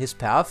his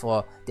path,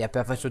 or their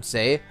path I should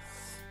say.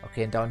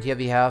 Okay, and down here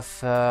we have,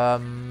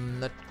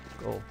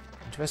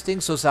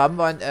 interesting. So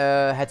someone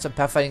had some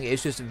pathfinding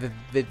issues,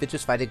 which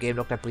is why the game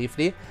locked up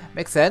briefly.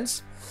 Makes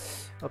sense.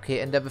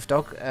 Okay, and then with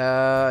Doc,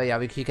 yeah,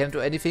 we can't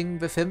do anything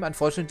with him,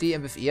 unfortunately,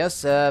 and with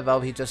Ears,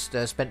 well, he just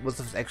spent most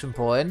of his action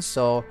points,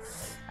 so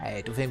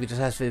I do think we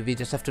just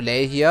have to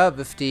lay here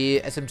with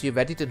the SMG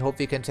ready and hope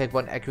we can take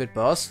one accurate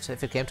burst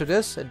if it came to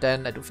this, and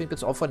then I do think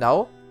it's all for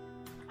now.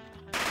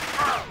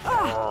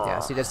 Yeah,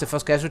 see, that's the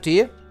first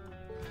casualty.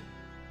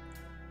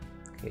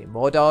 Okay,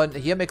 more down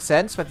here makes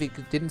sense, but we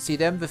didn't see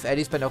them with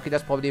Ellie's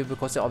binoculars, probably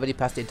because they already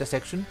passed the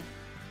intersection.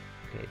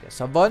 Okay, there's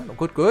someone.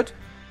 Good.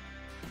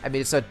 I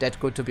mean, it's not that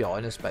good to be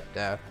honest, but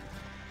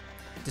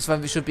this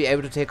one we should be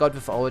able to take out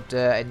without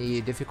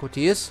any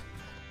difficulties.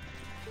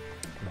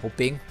 I'm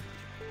hoping.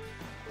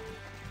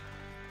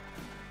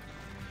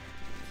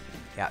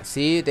 Yeah,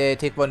 see, they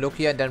take one look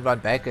here and then run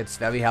back. It's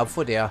very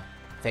helpful there.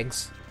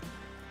 Thanks.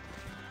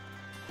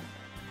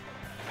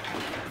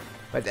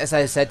 But as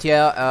I said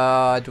here,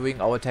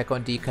 during our attack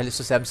on the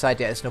Callisto Sam side,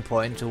 there is no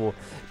point to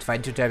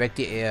trying to direct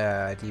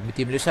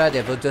the militia.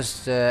 They will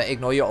just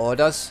ignore your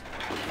orders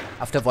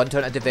after one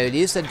turn at the very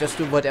least and just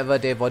do whatever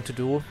they want to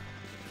do.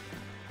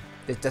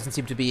 There doesn't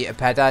seem to be a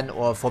pattern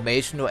or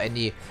formation or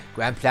any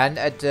grand plan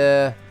at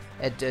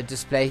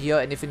display here,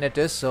 anything like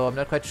this, so I'm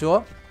not quite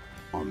sure.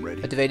 I'm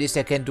ready. At the very least,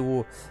 they can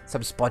do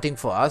some spotting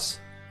for us.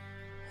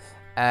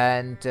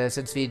 And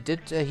since we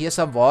did hear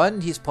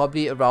someone, he's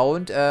probably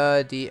around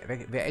where's the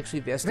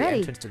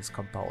entrance to this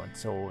compound.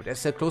 So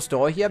there's a closed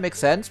door here, makes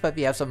sense, but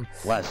we have some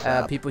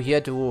people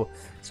here to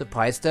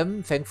surprise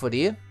them,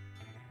 thankfully.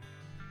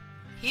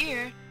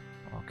 Here.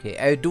 Okay,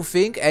 I do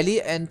think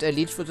Ellie and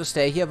Leech will just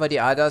stay here, while the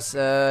others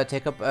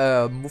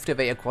move their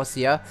way across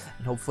here,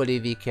 and hopefully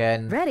we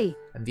can... Ready.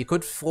 And we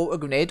could throw a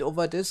grenade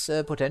over this,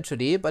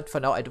 potentially, but for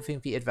now I do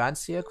think we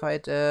advance here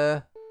quite...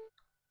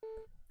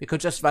 We could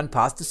just run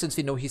past this since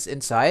we know he's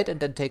inside and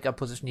then take our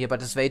position here,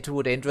 but it's way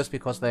too dangerous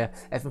because we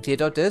haven't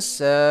cleared out this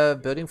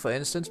building, for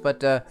instance,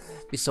 but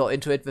we saw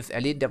into it with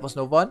Ellie and there was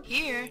no one.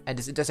 Here. And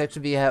this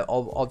intersection we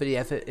already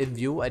have in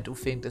view. I do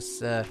think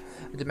this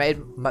it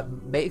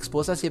may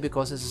expose us here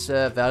because this is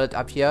valid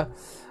up here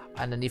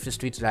underneath the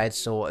street lights.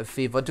 So if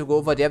we want to go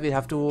over there, we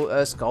have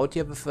to scout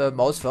here with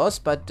mouse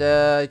first, but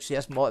she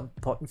has more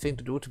important thing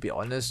to do, to be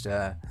honest.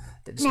 That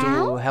is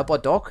to help our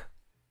dog.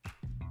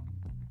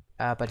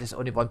 But there's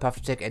only one path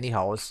to take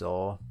anyhow,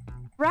 so...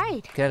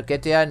 Right. Can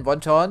get there in one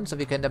turn, so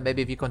we can then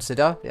maybe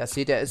reconsider. Yeah,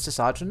 see, there is the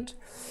sergeant.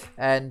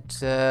 And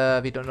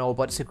we don't know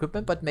about his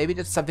equipment, but maybe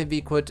that's something we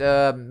could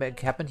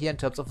make happen here in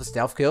terms of a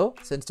stealth kill,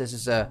 since this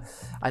is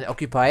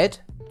unoccupied,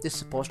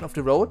 this portion of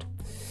the road.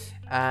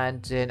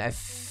 And then I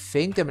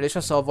think the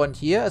militia saw one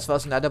here, as well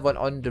as another one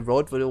on the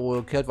road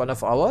who killed one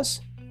of ours.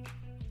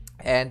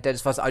 And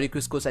as far as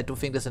Arulco goes, I do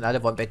think there's another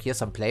one back here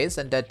someplace,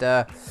 and that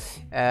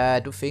I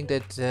do think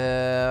that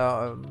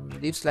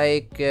leaves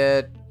like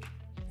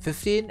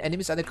 15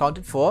 enemies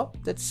unaccounted for.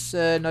 That's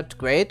not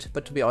great,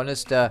 but to be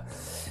honest,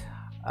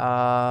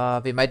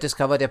 we might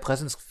discover their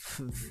presence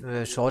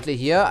shortly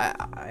here.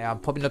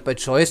 Probably not by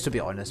choice, to be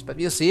honest, but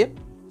we'll see.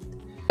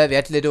 We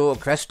had a little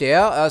crash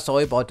there.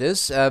 Sorry about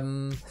this.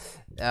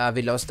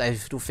 We lost, I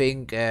do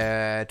think,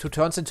 2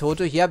 turns in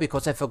total here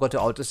because I forgot to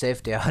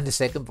autosave there on the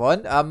second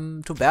one.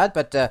 Too bad,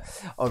 but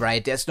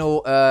alright, there's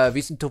no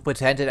reason to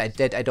pretend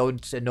that I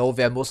don't know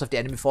where most of the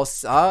enemy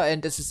forces are,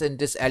 and this is in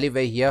this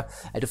alleyway here.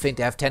 I do think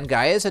they have 10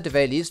 guys at the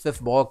very least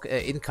with more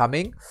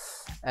incoming.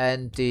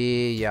 And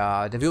we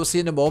will see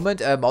in a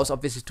moment. Mouse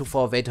obviously is too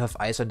far away to have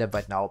eyes on them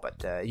right now,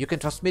 but you can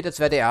trust me, that's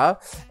where they are.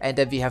 And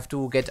then we have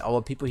to get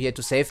our people here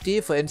to safety.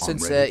 For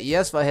instance,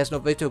 Ears has no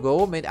way to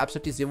go, made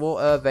absolutely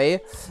 0 way.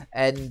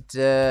 And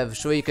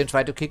sure, you can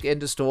try to kick in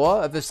the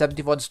store with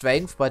 71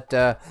 strength, but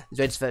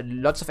there's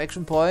lots of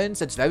action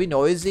points. It's very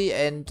noisy,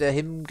 and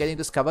him getting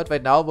discovered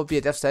right now would be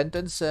a death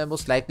sentence,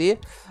 most likely.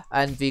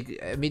 And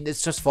I mean,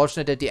 it's just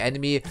fortunate that the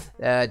enemy,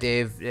 that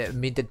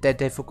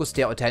they focus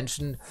their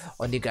attention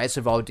on the guys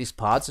around these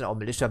parts and our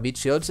militia meat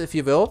shields, if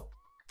you will.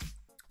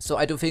 So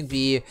I do think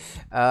we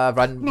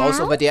run mouse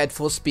over there at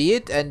full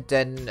speed and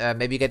then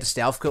maybe get a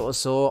stealth kill or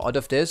so out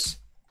of this.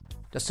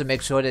 Just to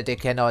make sure that they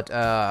cannot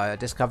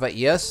discover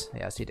Ears.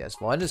 Yeah, see, there's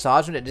one. The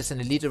sergeant, and there's an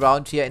elite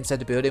around here inside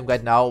the building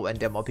right now, and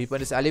there are more people in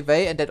this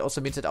alleyway, and that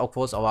also means that of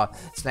course our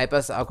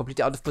snipers are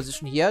completely out of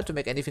position here to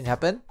make anything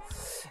happen.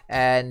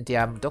 And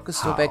yeah, Doc is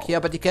still back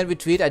here, but he can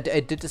retreat. I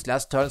did this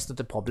last turn, it's not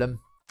a problem.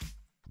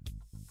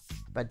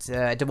 But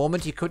at the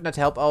moment he could not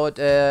help out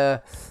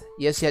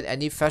Ears here in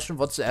any fashion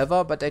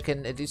whatsoever, but I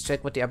can at least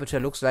check what the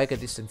aperture looks like,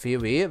 at least in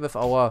theory, with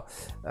our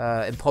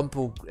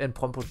impromptu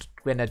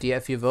grenadier,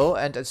 if you will.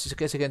 And as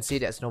you can see,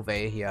 there's no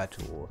way here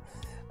to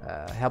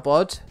help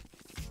out.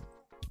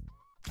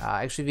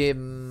 Actually, we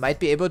might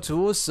be able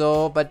to,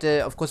 so, but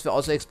of course we're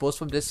also exposed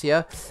from this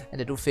here, and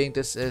I do think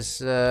this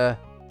is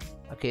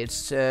Okay,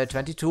 it's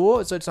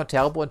 22, so it's not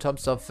terrible in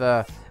terms of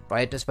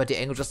brightness, but the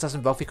angle just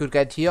doesn't work. We could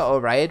get here,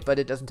 alright, but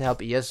it doesn't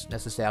help ears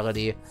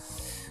necessarily.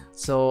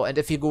 So, and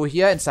if you go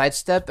here and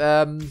sidestep,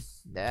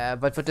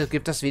 what would it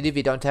give us really?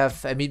 We don't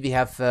have, I mean, we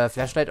have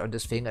flashlight on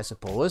this thing, I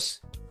suppose.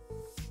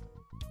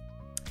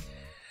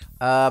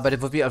 But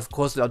it would be, of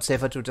course, a lot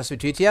safer to just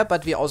retreat here.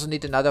 But we also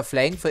need another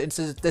flank. For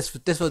instance,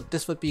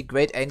 this would be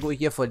great angle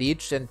here for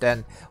Leech and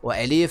then, or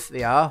Ellie,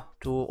 yeah,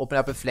 to open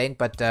up a flank.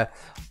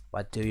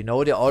 But you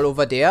know, they're all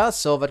over there.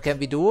 So what can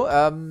we do?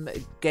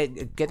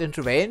 Get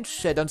into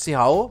range. I don't see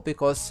how,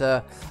 because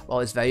well,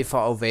 it's very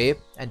far away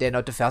and they're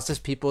not the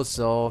fastest people.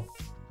 So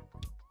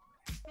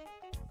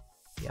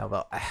yeah,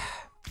 well.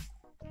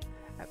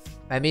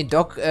 I mean,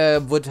 Doc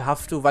would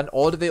have to run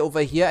all the way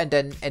over here and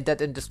then end that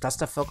in this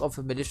clusterfuck of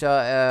a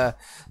militia.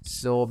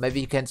 So maybe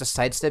he can just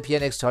sidestep here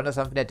next turn or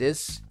something like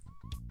this.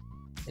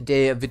 And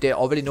they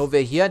already know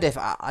we're here. They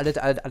have other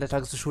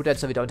targets to shoot at,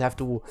 so we don't have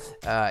to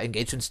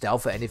engage in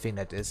stealth or anything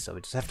like this. So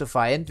we just have to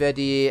find where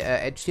the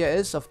edge here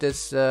is of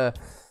this.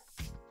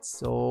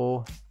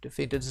 So I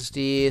think this is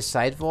the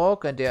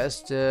sidewalk and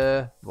there's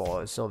the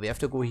wall. So we have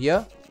to go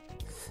here.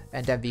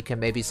 And then we can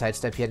maybe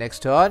sidestep here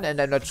next turn, and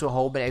I'm not sure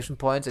how many action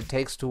points it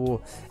takes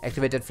to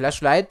activate that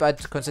flashlight.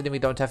 But considering we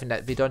don't have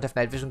night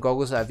vision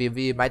goggles,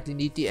 we might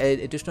need the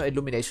additional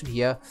illumination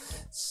here.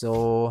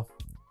 So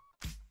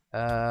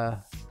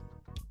yeah,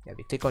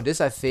 we click on this,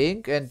 I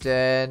think, and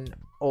then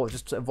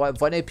just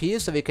 1 AP,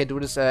 so we can do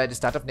this at the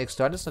start of next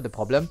turn. That's not a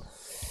problem.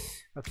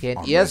 Okay,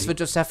 and ears we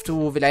just have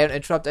to rely on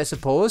interrupt, I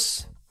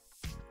suppose.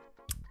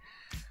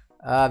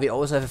 We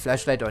also have a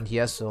flashlight on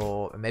here,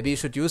 so maybe you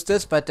should use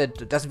this, but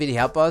that doesn't really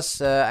help us.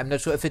 I'm not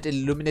sure if it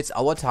illuminates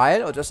our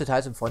tile or just the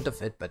tiles in front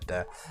of it,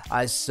 but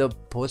I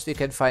suppose we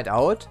can find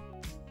out.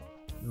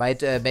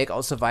 Might make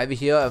our survival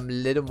here a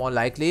little more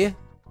likely.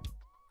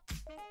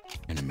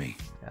 Enemy.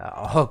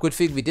 Oh, good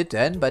thing we did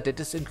then, but it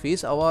does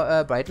increase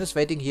our brightness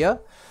rating here.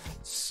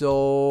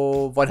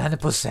 So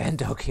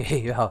 100%,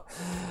 okay, yeah.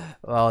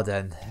 Well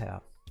then, yeah.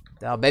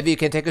 Now maybe you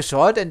can take a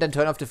shot and then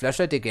turn off the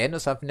flashlight again or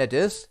something like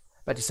this.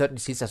 But he certainly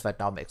sees us right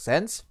now, makes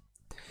sense.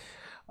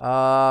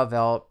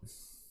 Well.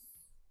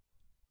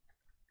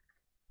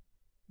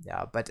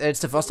 Yeah, but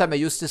it's the first time I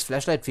used this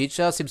flashlight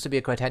feature. Seems to be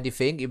a quite handy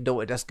thing, even though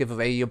it does give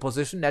away your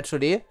position,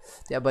 naturally.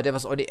 Yeah, but there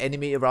was only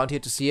enemy around here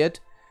to see it.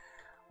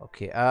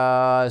 Okay,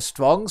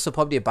 strong, so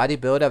probably a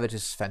bodybuilder, which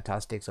is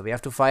fantastic. So we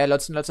have to fire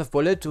lots and lots of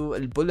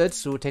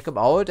bullets to take him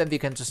out, and we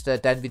can just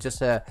then we just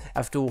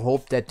have to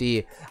hope that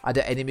the other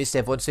enemies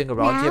they won't swing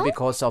around here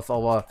because of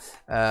our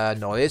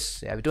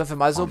noise. Yeah, we do have a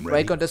muzzle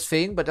break on this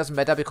thing, but doesn't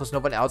matter because no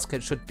one else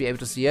should be able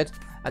to see it.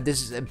 And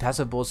this is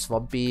impassable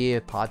swampy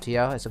part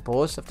here, I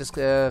suppose, of this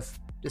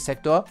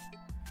sector.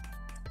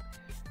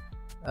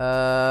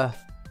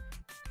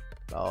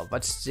 Oh,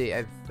 what's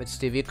the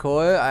vehicle?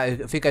 I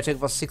think I checked it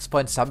was 6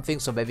 point something,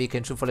 so maybe you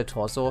can shoot for the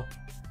torso.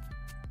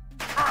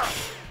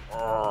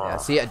 Yeah,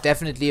 see,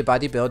 definitely a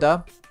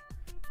bodybuilder.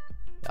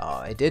 Yeah,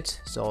 I did.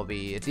 So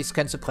we at least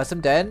can suppress him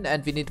then,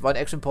 and we need 1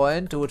 action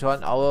point to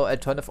turn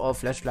off our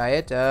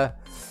flashlight. So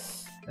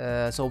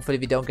hopefully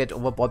we don't get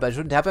overboard, but it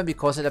shouldn't happen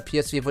because it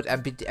appears we would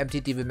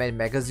empty the main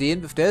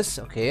magazine with this.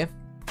 Okay.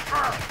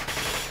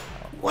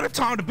 What a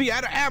time to be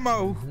out of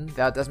ammo!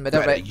 Yeah, it doesn't matter.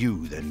 Better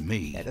you than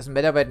me. Yeah, it doesn't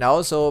matter right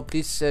now, so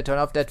please turn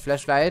off that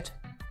flashlight.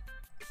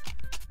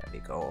 There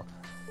we go.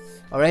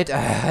 Alright,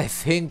 I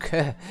think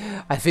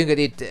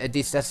at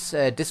least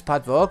this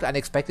part worked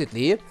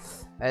unexpectedly.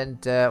 And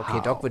okay,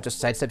 Doc will just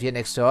sidestep here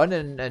next turn,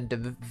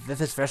 and with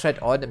his flashlight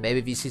on, and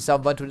maybe we see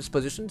someone to this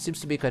position.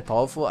 Seems to be quite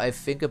powerful. I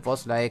think it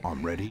was like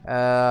I'm ready.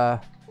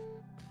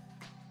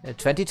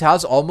 20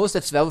 tiles almost.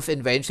 That's well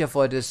within range here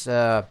for this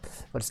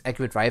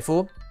accurate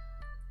rifle.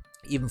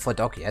 Even for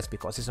Doc, yes,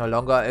 because he's no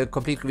longer a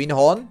complete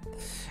greenhorn.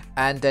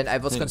 And then I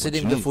was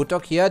considering the food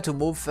dog here to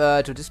move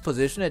to this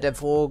position and then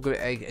throw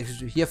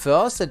here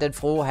first, and then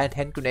throw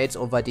hand grenades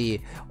over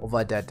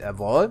that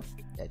wall,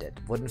 that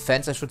wooden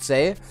fence, I should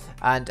say.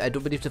 And I do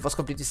believe it was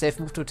completely safe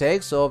move to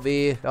take. So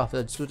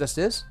let's do just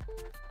this.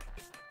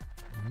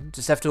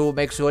 Just have to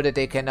make sure that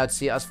they cannot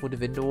see us through the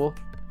window.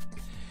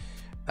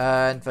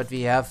 And what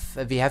we have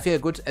here a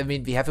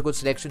good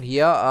selection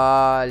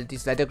here.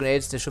 These lighter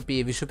grenades, we should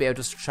be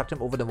able to chuck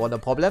them over the wall, no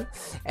problem.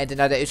 And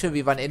another issue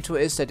we run into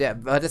is that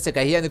there's a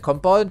guy here in the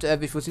compound.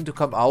 We're forcing to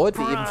come out.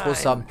 We even throw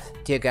some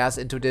tear gas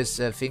into this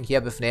thing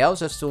here with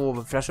nails just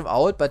to flush him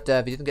out, but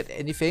we didn't get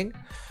anything.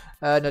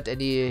 Not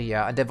any,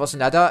 yeah. And there was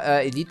another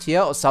elite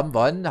here or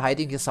someone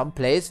hiding here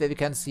someplace where we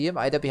can see him,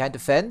 either behind the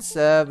fence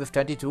with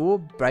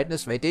 22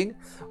 brightness rating,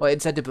 or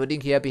inside the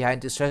building here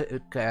behind this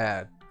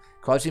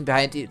crouching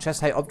behind the chest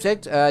high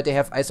object. They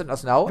have eyes on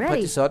us now,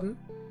 pretty certain.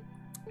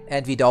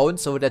 And we don't,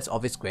 so that's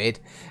always great.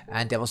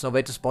 And there was no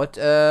way to spot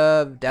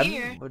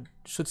them,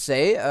 should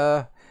say.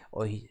 Her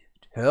or he,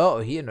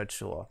 I'm not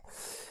sure.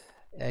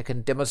 I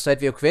can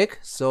demonstrate real quick.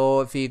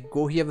 So if we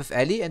go here with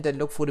Ellie and then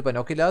look through the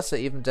binoculars or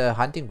even the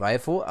hunting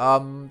rifle,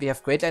 we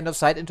have great line of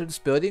sight into this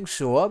building,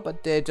 sure,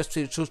 but they just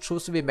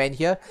choose to remain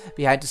here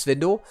behind this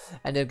window,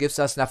 and it gives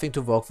us nothing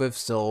to work with.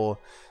 So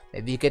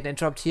Maybe we get an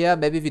interrupt here,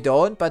 maybe we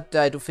don't, but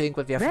I do think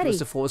what we have to do is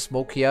to throw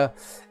smoke here.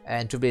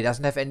 And Jubilee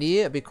doesn't have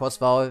any, because,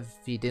 well,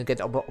 we didn't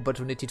get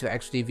opportunity to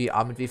actually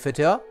rearm and refit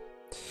her.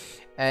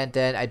 And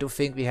then I do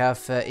think we have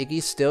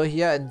Iggy still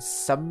here at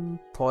some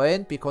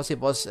point, because he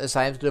was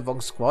assigned to the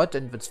wrong squad,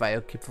 and that's why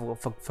I keep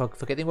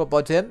forgetting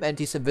about him, and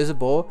he's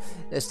invisible,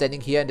 standing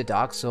here in the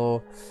dark,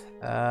 so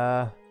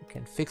we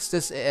can fix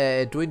this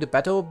during the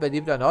battle,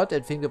 believe it or not. I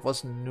think it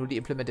was a newly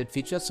implemented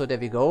feature, so there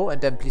we go, and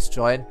then please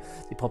join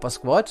the proper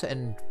squad,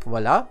 and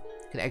voila,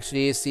 you can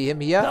actually see him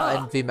here,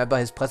 and remember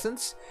his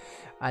presence,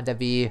 and then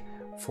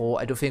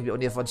I do think we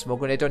only have one smoke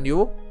grenade on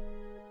you.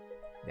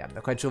 Yeah, I'm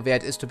not quite sure where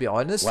it is, to be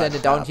honest. And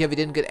down here we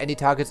didn't get any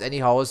targets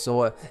anyhow,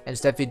 so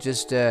instead we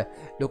just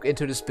look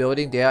into this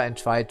building there and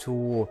try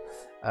to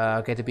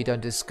get a beat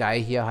on this guy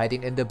here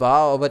hiding in the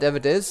bar or whatever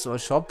it is, or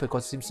shop,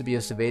 because it seems to be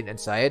a civilian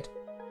inside.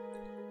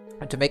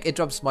 And to make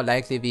interrupts more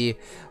likely, we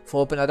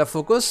throw up another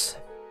focus.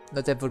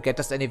 Not that would get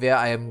us anywhere.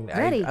 I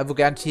will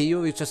guarantee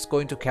you we're just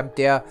going to camp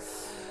there,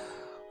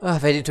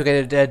 waiting to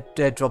get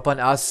a drop on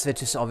us,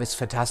 which is always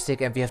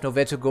fantastic, and we have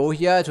nowhere to go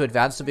here to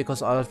advance to,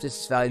 because all of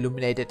this is well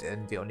illuminated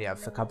and we only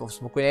have a couple of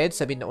smoke grenades.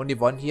 I mean, only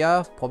one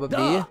here,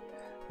 probably,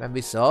 when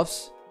we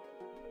serves.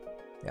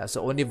 Yeah,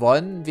 so only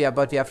one,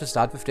 but we have to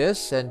start with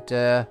this, and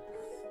yeah,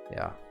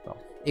 well,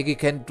 Iggy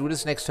can do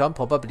this next turn,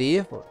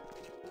 probably.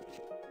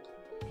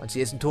 Once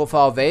he isn't too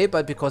far away,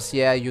 but because,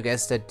 yeah, you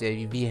guessed that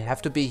we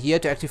have to be here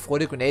to actually throw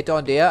the grenade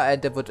down there,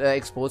 and that would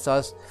expose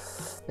us.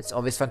 That's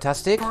always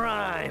fantastic.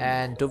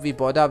 And do we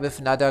bother with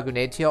another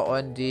grenade here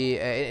on the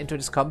into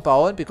this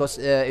compound? Because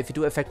if you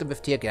do affect them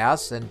with tear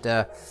gas, and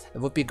it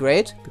would be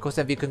great, because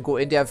then we can go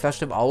in there and flush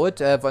them out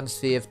once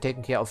we have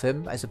taken care of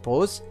him, I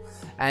suppose.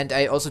 And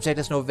I also checked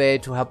there's no way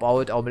to help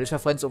out our militia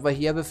friends over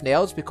here with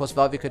nails, because,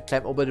 well, we could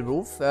climb over the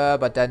roof,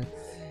 but then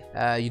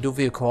you do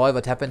recall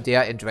what happened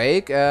there in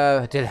Drake.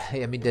 I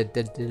mean,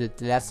 the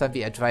last time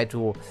we tried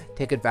to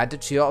take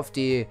advantage here of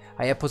the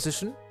higher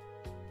position,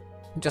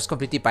 just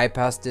completely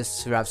bypassed this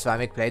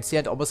ceramic plates here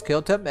and almost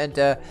killed him. And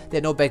there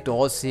are no back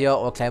doors here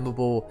or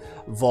climbable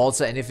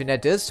walls or anything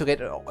like this to get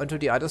onto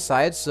the other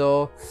side.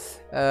 So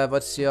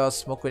what's your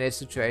smoke grenade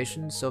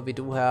situation? So we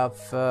do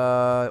have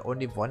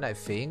only one, I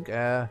think.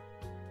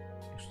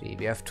 Actually,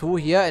 we have two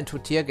here, and two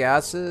tear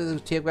gas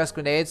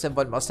grenades, and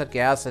one mustard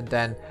gas, and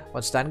then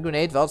one stun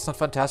grenade. Well, it's not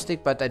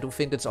fantastic, but I do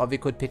think that's all we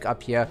could pick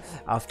up here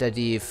after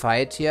the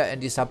fight here in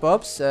the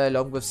suburbs,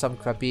 along with some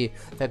crappy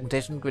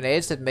fragmentation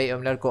grenades that may or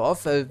may not go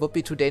off. It would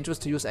be too dangerous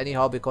to use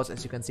anyhow, because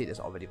as you can see,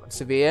 there's already one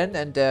civilian,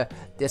 and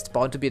there's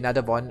bound to be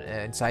another one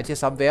inside here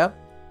somewhere.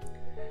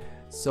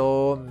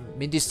 So, I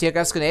mean, these tear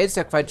gas grenades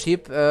are quite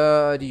cheap.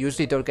 They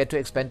usually don't get to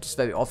expand this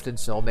very often,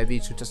 so maybe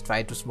you should just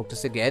try to smoke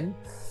this again.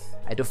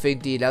 I do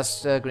think the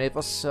last grenade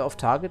was off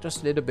target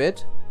just a little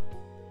bit.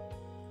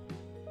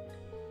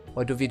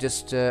 Or do we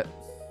just... I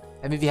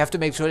mean, we have to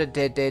make sure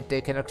that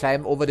they cannot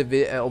climb over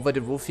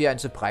the roof here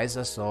and surprise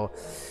us, so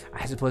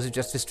I suppose we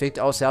just restrict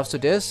ourselves to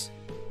this.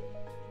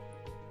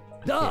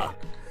 Okay.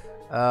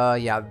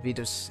 Yeah,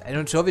 I'm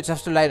not sure, we just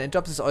have to line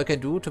interrupts, is all I can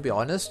do, to be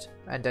honest.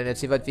 And then let's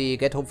see what we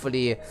get.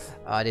 Hopefully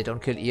they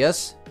don't kill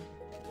ears.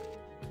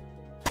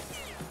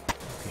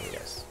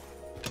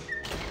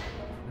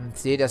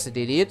 See, that's the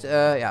delete.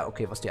 Yeah,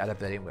 okay, what's the other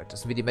building?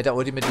 Doesn't really matter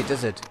ultimately,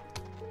 does it?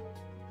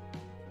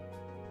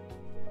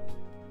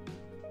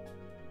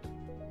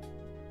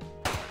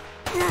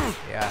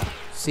 Yeah.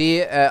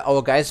 See,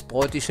 our guys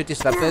brought these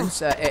shitty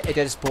weapons at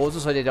their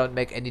disposal, so they don't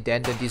make any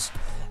dent in these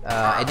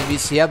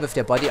enemies here with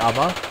their body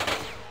armor.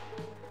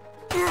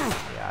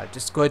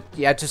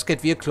 Yeah, just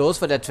get real close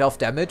for that 12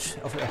 damage.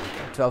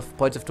 12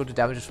 points of total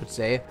damage, I should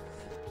say.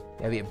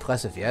 Very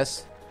impressive,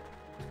 yes.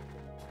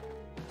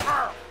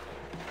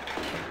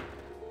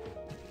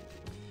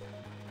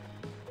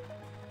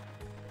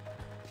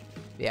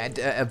 Yeah,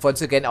 and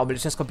once again, our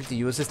militias completely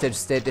useless. They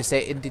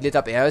stay in the lit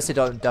up areas. They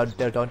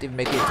don't even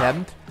make the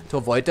attempt to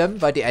avoid them,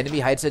 but the enemy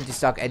hides in these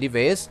dark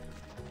anyways.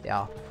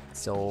 Yeah,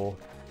 so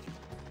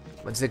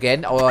once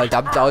again, our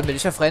dumbed down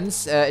militia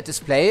friends at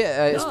display,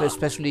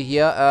 especially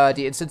here,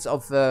 the instance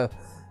of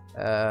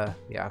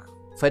yeah,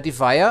 friendly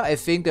fire. I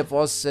think that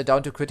was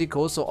down to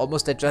critical, so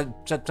almost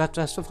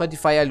just for friendly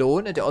fire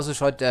alone, and they also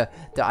shot the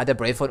other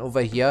brave one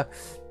over here.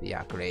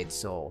 Yeah, great.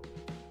 So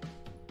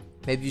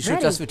maybe we should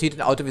just retreat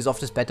and auto-resolve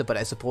this battle, but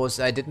I suppose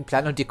I didn't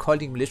plan on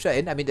decalling militia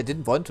in. I mean, I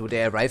didn't want to.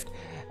 They arrived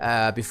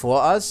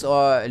before us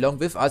or along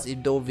with us,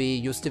 even though we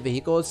used the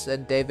vehicles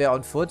and they were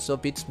on foot, so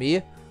beats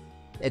me.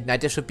 At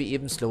night, they should be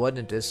even slower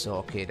than this, so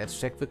okay, let's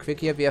check real quick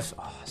here. We have...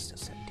 Oh, still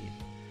 17.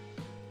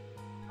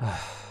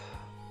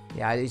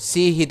 Yeah, you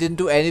see, he didn't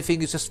do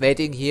anything. He's just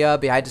waiting here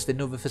behind this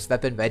window with his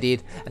weapon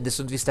readied. And as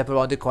soon as we step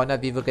around the corner,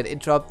 we will get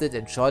interrupted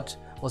and shot.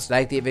 Most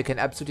likely, we can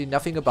absolutely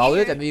nothing about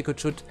it. I mean, we could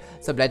shoot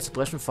some light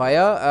suppression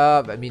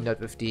fire. I mean, not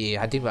with the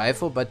hunting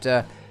rifle, but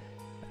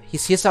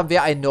he's here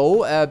somewhere, I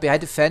know.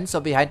 Behind the fence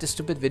or behind the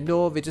stupid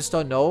window. We just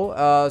don't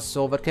know.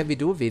 So what can we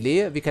do,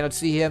 really? We cannot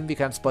see him. We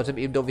can't spot him,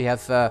 even though we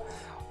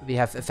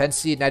have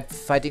fancy night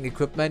fighting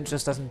equipment.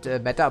 Just doesn't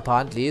matter,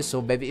 apparently. So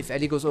maybe if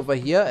Ellie goes over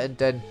here and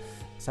then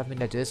something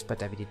like this,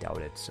 but I really doubt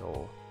it.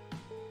 So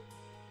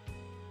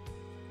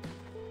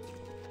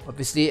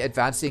obviously,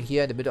 advancing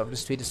here in the middle of the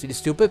street is really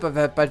stupid.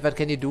 But what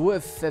can you do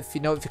if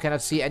you know if you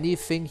cannot see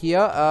anything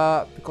here?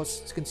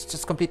 Because it's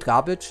just complete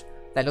garbage,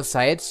 line of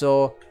sight.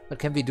 So what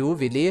can we do,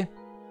 really?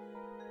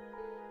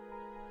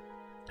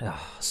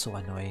 Ah, so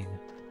annoying.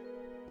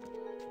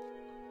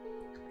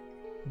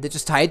 They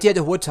just hide here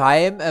the whole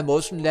time,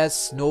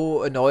 motionless,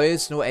 no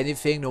noise, no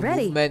anything, no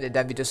movement, and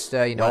then we just,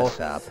 you know,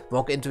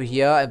 walk into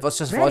here. And it was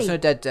just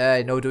fortunate that,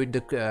 you know, doing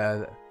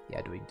the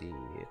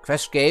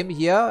Crash game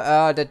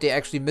here, that they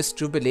actually missed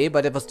Jubilee,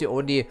 but that was the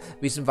only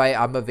reason why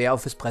I'm aware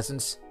of his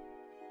presence.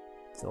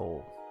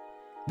 So.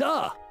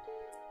 Duh!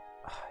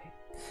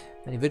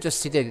 And you will just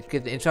see the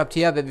interrupt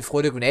here when we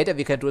throw the grenade, and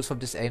we can do it from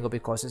this angle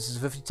because this is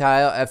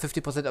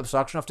 50%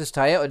 obstruction of this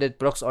tire, and it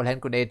blocks all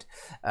hand grenade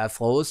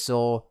throws.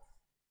 So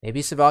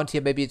maybe it's around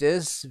here, maybe it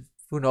is.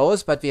 Who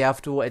knows? But we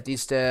have to at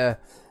least. I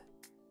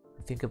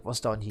think it was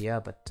down here,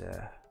 but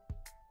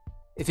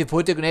if you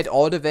put the grenade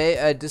all the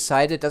way this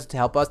side, it doesn't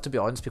help us, to be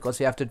honest, because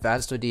we have to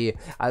advance to the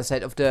other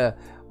side of the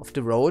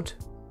road.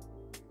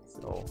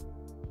 So.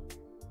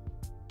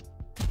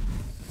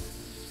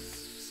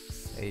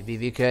 Maybe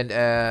we can,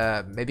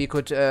 maybe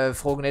could throw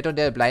a grenade on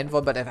the blind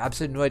one, but I have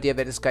absolutely no idea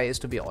where this guy is,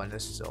 to be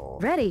honest. So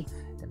ready.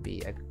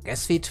 Then I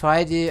guess we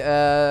try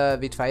a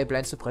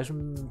blind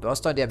suppression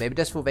burst on there. Maybe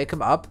this will wake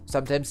him up.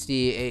 Sometimes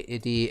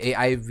the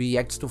AI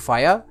reacts to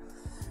fire,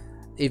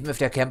 even if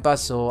they're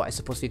campers. So I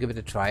suppose we give it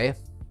a try.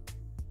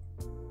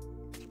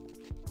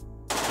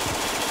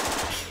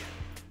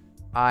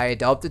 I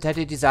doubt it had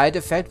a desired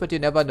effect, but you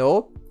never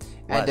know.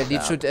 And the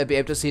lead should be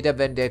able to see them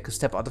when they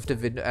step out of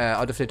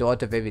the door at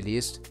the very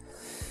least.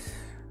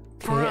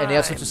 Okay, and they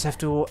also just have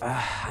to,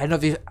 I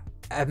don't know,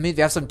 I mean,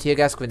 we have some tear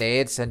gas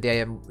grenades and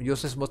they're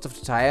useless most of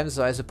the time,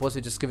 so I suppose we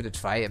just give it a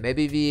try.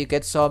 Maybe we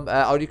get some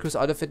Arulco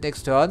out of it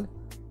next turn.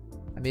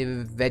 I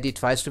mean, Veddy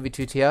tries to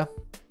retreat here.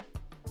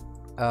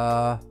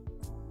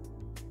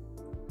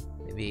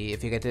 Maybe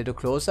if you get a little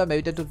closer,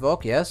 maybe that would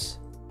work, yes.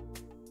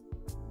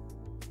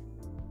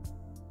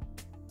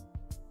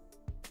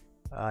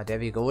 There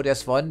we go.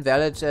 There's one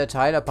valid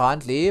tile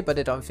apparently, but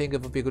I don't think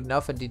it would be good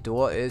enough, and the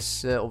door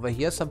is over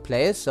here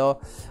someplace.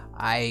 So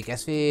I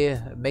guess we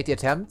make the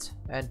attempt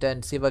and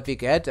then see what we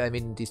get. I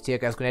mean, these tear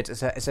gas grenades,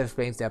 as I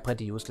explained, they're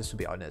pretty useless, to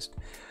be honest.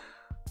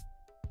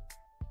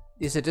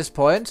 Is at this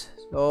point,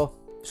 so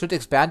should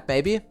expand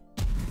maybe.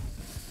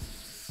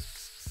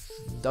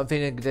 Don't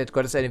think that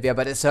got us anywhere,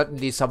 but there's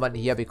certainly someone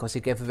here because he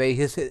gave away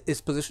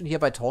his position here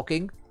by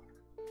talking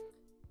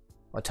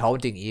or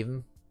taunting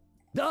even.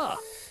 Duh!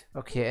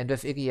 Okay, and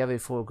with Iggy here we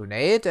throw a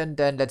grenade, and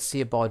then let's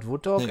see about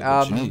Woodog.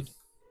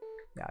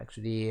 Yeah,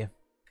 actually,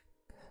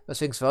 first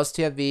things first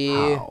here,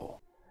 I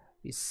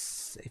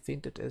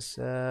think that is,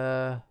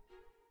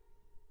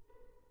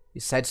 we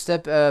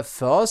sidestep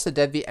first, and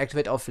then we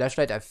activate our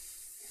flashlight, I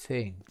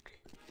think.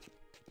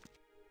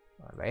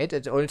 Alright,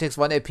 it only takes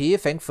 1 AP,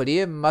 thankfully.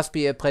 It must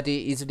be a pretty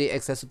easily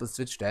accessible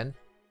switch then.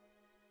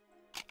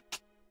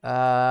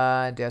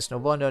 There's no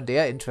one on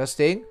there,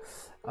 interesting.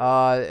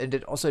 And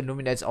it also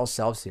illuminates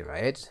ourselves here,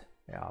 right?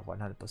 Yeah,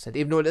 100%.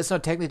 Even though it's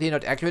not technically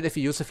not accurate if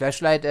you use a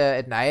flashlight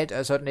at night,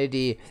 certainly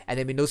the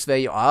enemy knows where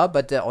you are,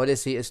 but all they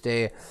see is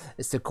the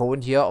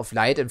cone here of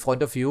light in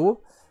front of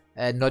you,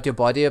 and not your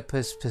body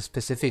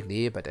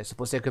specifically. But I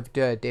suppose they could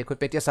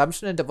make the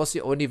assumption, and that was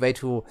the only way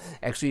to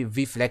actually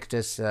reflect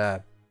this.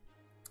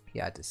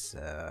 This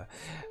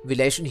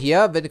relation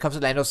here when it comes to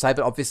line of sight.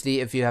 But obviously,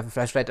 if you have a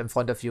flashlight in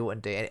front of you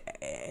and the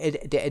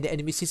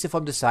enemy sees it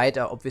from the side,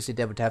 obviously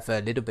they would have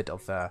a little bit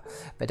of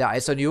better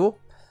eyes on you.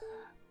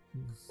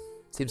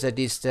 Seems at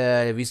least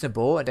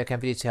reasonable, and I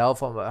can't really tell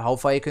from how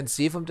far you can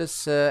see from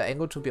this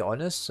angle, to be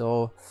honest.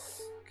 So,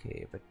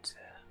 okay, but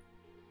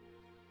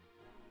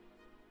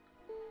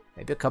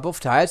maybe a couple of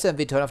tiles, and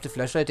we turn off the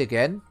flashlight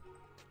again.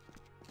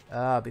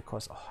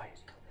 Because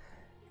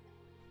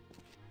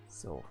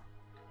so.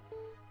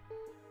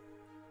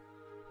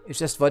 It's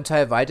just one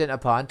tile wide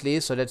apparently,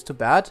 so that's too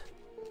bad.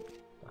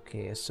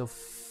 Okay, so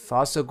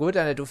far so good,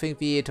 and I do think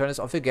we turn this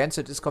off again,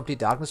 so it is complete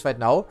darkness right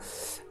now.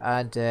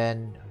 And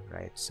then,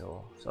 right,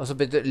 so it's also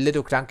a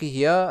little clunky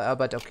here,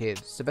 but okay,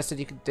 it's the best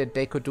that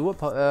they could do,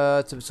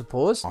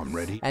 suppose. I'm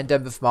ready. And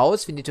then with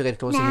mouse, we need to get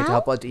closer here to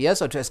help out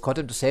ears, or to escort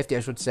him to safety, I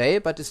should say,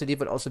 but this lead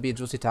will also be a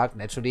juicy target,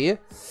 naturally.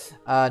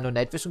 No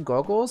night vision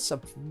goggles,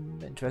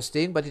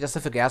 interesting, but he does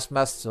have a gas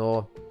mask,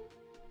 so...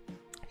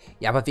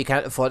 Yeah, but we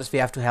can't afford this. We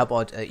have to help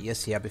out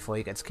ears here before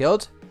he gets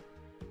killed.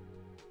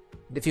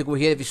 And if you go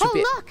here, we should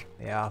be... Look!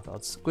 Yeah,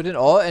 that's good and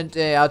all. And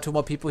there are 2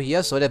 more people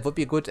here, so that would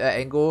be a good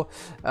angle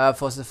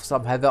for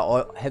some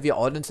heavier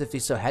ordnance if we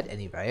still had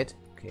any, right?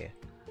 Okay.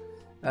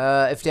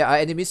 If there are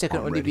enemies, they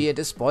can only be in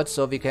this spot,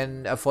 so we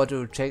can afford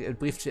to check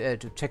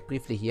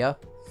briefly here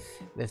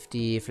with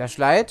the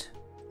flashlight.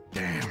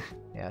 Damn.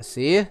 Yeah,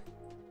 see?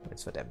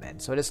 That's what I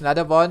meant. So there's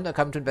another one. I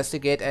come to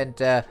investigate, and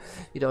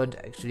we don't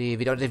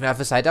even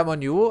have a sidearm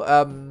on you.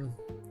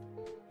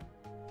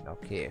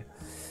 Okay.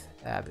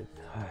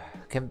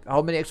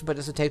 How many action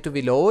does it take to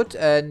reload?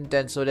 And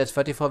then so that's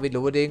 34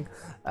 reloading.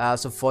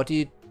 So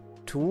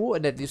 42,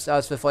 and that leaves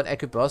us with 1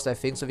 accurate burst, I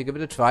think. So we give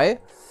it a try.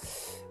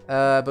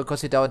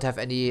 Because we don't have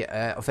any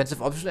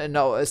offensive option, and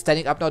now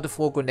standing up now to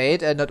throw a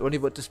grenade, and not only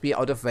would this be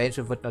out of range,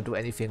 it would not do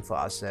anything for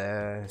us.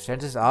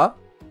 Chances are,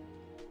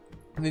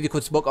 I mean, we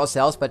could smoke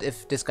ourselves, but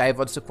if this guy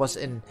wants to cross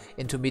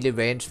into melee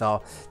range,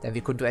 well, then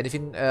we couldn't do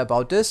anything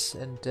about this.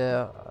 And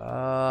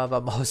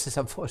but mouse is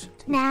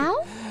unfortunately. Now?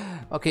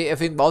 Okay, I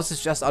think mouse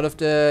is just out of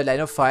the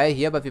line of fire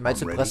here, but we might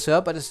suppress her,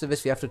 but it's the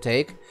risk we have to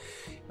take.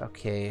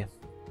 Okay.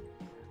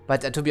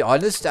 But to be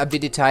honest, I'm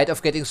really tired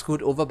of getting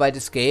screwed over by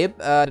this game,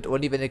 not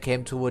only when it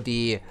came to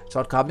the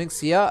shortcomings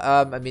here,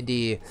 I mean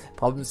the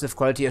problems with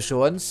quality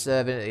assurance,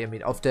 of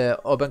the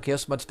Urban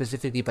Chaos mod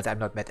specifically, but I'm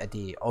not mad at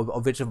the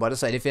original mod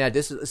or anything like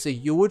this. It's a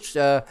huge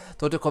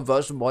total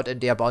conversion mod,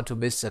 and they are bound to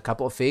miss a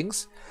couple of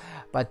things.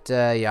 But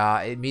yeah,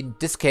 I mean, in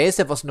this case,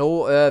 there was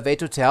no way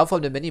to tell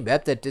from the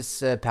mini-map that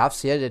this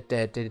paths here,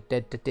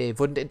 that they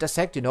wouldn't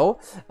intersect, you know.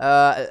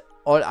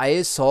 All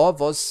I saw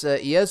was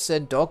ears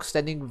and dogs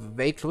standing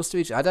very close to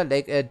each other,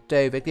 like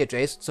directly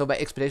adjacent. So my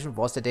explanation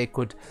was that they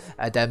could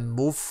then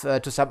move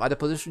to some other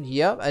position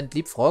here and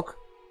leapfrog.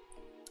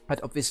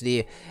 But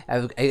obviously,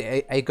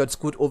 I got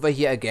screwed over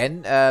here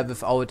again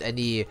without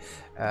any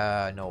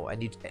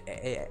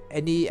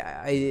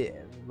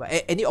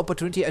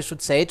opportunity, I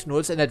should say, to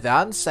notice in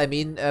advance. I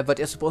mean, what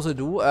you're supposed to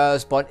do,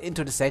 spawn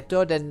into the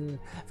sector, then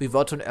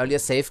revert to an earlier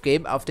save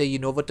game after you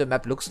know what the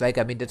map looks like.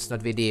 I mean, that's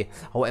not really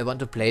how I want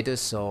to play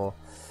this. So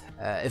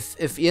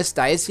if Ears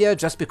dies here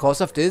just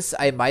because of this,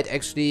 I might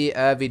actually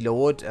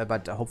reload,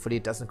 but hopefully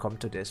it doesn't come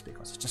to this,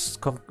 because it's just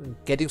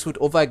getting screwed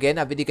over again.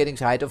 I'm really getting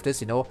tired of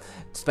this, you know,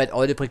 despite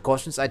all the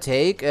precautions I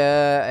take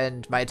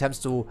and my attempts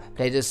to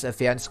play this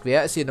fair and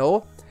square, as you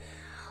know.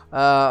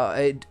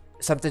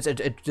 Sometimes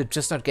it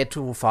just not get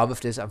too far with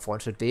this,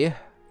 unfortunately.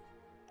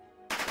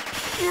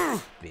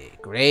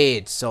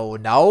 Great. So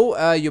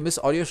now you miss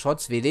all your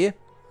shots, really.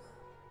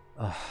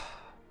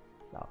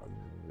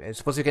 I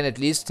suppose we can at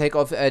least take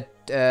off at...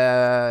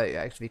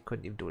 actually, we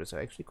couldn't even do this. So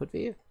actually, could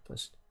we?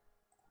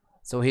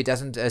 So he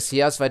doesn't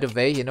see us right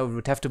away. You know, we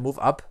would have to move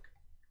up.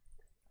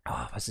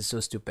 Oh, this is so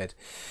stupid.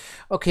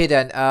 Okay,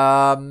 then.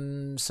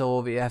 So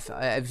we have...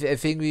 I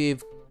think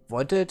we've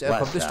wanted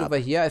accomplished over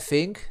here, I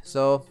think.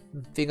 So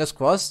fingers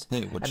crossed.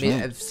 Hey, I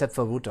mean, except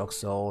for Root Dog,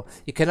 so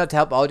he cannot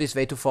help out. He's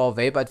way too far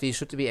away, but we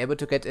should be able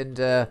to get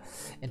into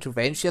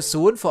range here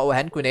soon for our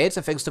hand grenades.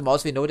 And thanks to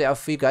mouse, we know there are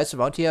 3 guys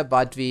around here,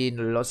 but we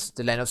lost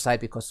the line of sight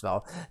because,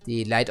 well,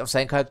 the light of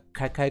sight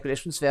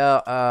calculations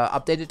were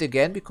updated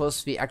again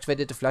because we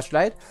activated the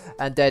flashlight,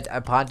 and that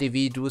apparently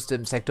reduced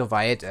them sector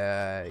wide.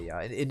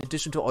 Yeah, in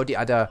addition to all the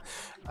other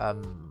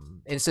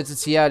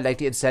instances here, like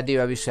the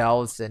incendiary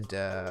shells and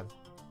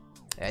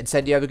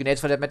incendiary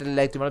grenades, for that matter,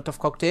 like the Molotov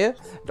cocktail,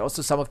 and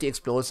also some of the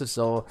explosives.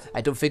 So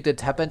I don't think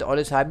that happened all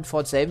the time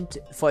for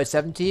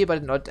 70,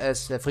 but not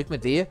as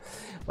frequently.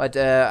 But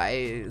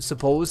I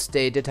suppose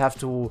they did have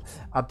to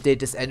update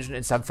this engine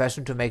in some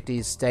fashion to make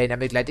these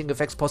dynamic lighting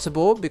effects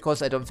possible,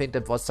 because I don't think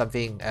that was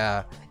something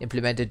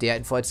implemented there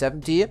in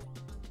 470.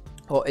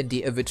 Or in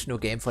the original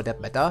game, for that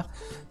matter.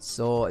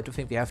 So I do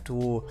think we have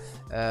to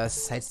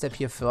sidestep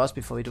here first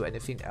before we do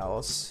anything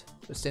else.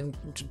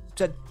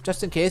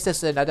 Just in case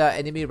there's another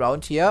enemy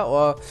around here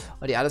or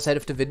on the other side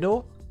of the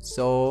window.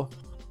 So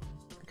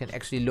we can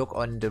actually look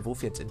on the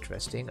roof. It's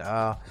interesting.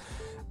 Of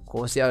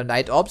course, there are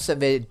night ops,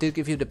 and they did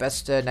give you the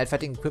best night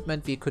fighting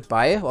equipment we could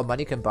buy, or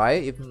money can buy,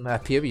 even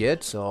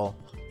period. So,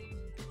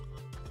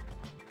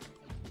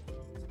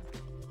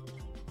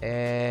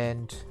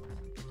 and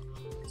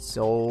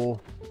so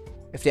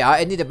if there are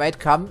any that might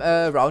come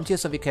around here,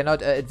 so we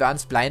cannot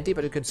advance blindly,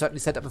 but we can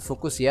certainly set up a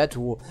focus here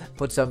to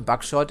put some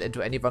buckshot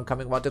into anyone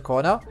coming around the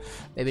corner.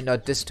 Maybe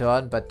not this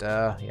turn, but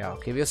yeah,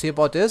 okay, we'll see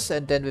about this.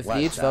 And then with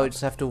Leech, well, we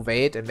just have to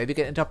wait, and maybe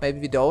get interrupt,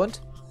 maybe we don't.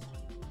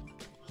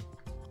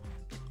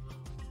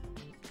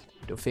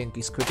 Do think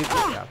he's critical?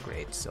 Yeah,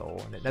 great. So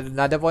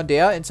another one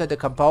there inside the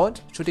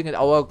compound, shooting at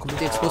our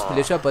completely exposed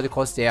militia, but of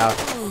course they are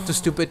too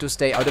stupid to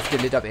stay out of the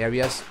lit up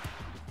areas.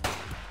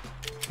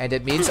 And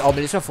that means our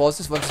militia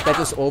forces, once the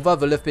battle is over,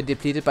 will have been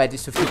depleted by at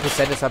least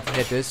 50% or something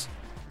like this.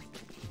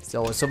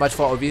 So much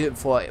for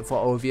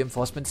our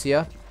reinforcements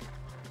here.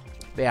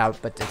 Yeah,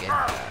 but again,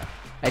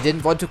 I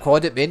didn't want to call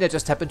them in. I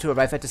just happened to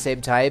arrive at the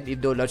same time, even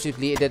though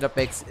logically it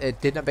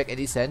did not make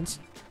any sense.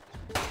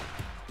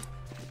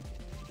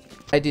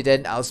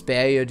 Then I'll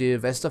spare you the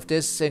rest of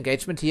this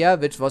engagement here,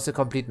 which was a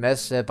complete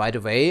mess, by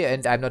the way,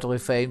 and I'm not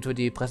referring to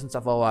the presence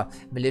of our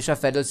militia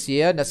fellows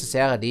here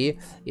necessarily,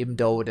 even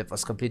though that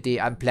was completely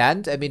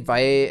unplanned. I mean,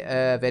 why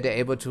were they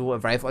able to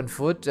arrive on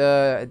foot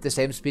at the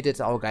same speed as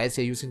our guys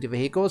here using the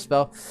vehicles?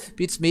 Well,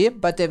 beats me,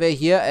 but they were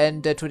here,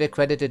 and to their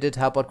credit, they did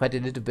help out quite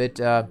a little bit,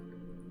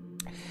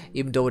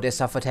 even though they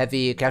suffered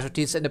heavy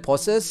casualties in the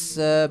process,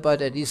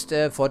 but at least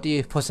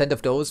 40%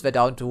 of those were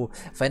down to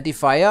friendly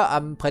fire,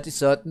 I'm pretty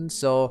certain.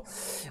 So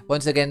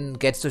once again,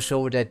 gets to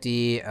show that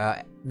the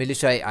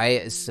militia AI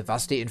is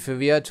vastly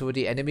inferior to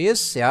the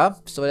enemies, yeah,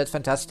 so that's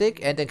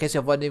fantastic. And in case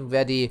you're wondering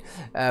where the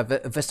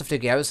rest of the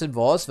garrison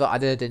was, well,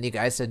 other than the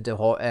guys in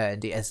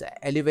the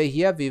alleyway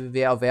here, we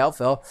were aware of,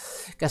 well,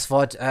 guess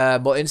what,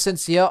 more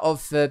instances here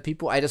of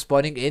people either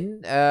spawning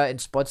in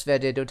spots where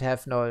they don't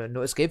have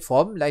no escape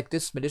from, like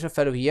this militia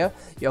fellow here.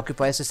 He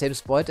occupies the same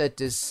spot as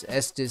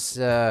this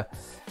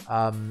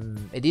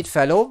elite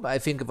fellow. I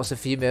think it was a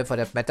female for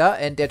that matter,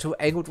 and there are 2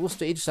 angled roofs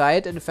to each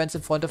side and a fence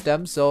in front of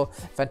them, so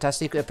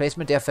fantastic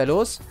placement there,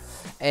 fellows.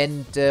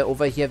 And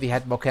over here we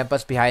had more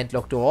campers behind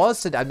locked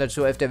doors, and I'm not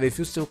sure if they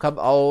refused to come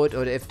out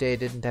or if they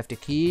didn't have the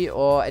key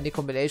or any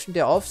combination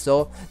thereof.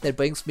 So that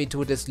brings me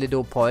to this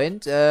little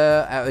point,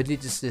 only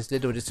this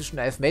little decision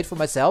I've made for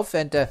myself,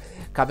 and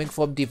coming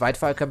from the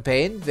Wildfire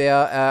campaign,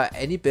 where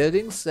any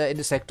buildings in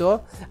the sector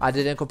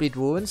other than complete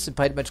ruins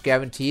pretty much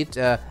guaranteed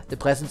the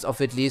presence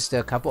of at least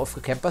a couple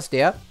of campers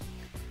there.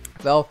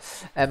 Well,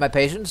 my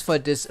patience for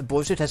this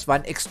bullshit has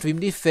run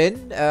extremely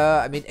thin.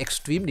 I mean,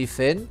 extremely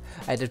thin.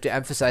 I have to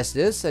emphasize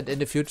this. And in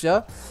the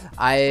future,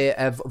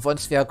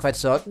 once we are quite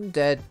certain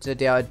that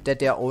there are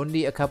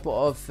only a couple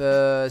of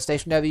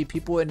stationary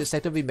people in the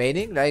sector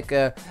remaining, like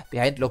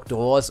behind locked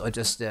doors or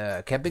just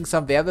camping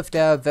somewhere with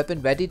their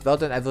weapon ready, well,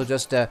 then I will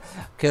just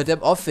kill them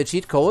off with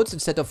cheat codes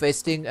instead of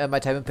wasting my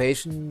time and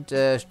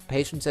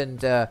patience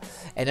and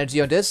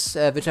energy on this,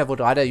 which I would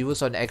rather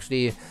use on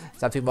actually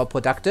something more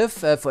productive.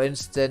 For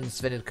instance,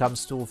 when it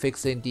comes to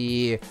fixing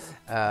these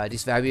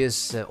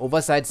various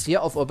oversights here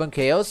of urban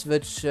chaos,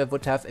 which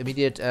would have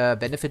immediate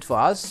benefit for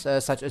us,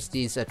 such as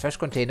these trash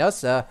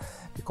containers,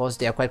 because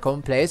they are quite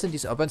commonplace in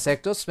these urban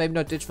sectors. Maybe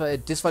not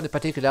this one in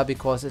particular,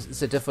 because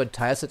it's a different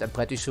tile set, I'm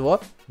pretty sure.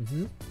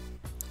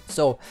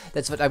 So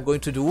that's what I'm going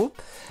to do,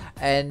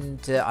 and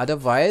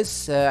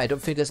otherwise I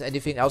don't think there's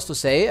anything else to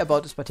say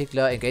about this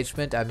particular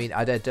engagement. I mean,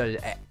 other than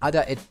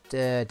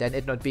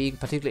it not being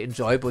particularly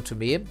enjoyable to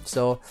me.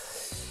 So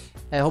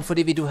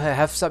hopefully we do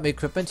have some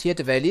equipment here at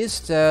the very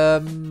least.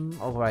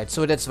 Alright,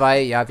 so that's why,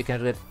 yeah, we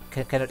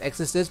cannot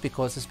access this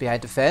because it's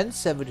behind the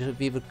fence, and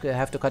we would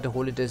have to cut a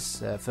hole in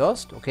this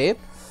first. Okay.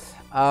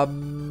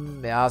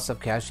 Yeah, some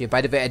cash here.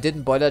 By the way, I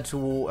didn't bother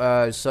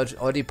to search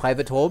all the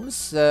private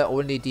homes,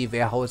 only the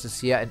warehouses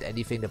here and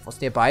anything that was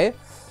nearby.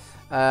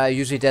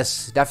 Usually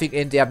there's nothing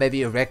in there,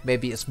 maybe a wreck,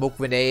 maybe a smoke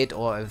grenade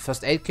or a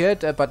first aid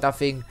kit, but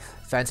nothing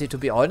fancy, to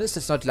be honest.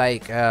 It's not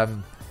like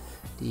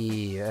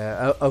the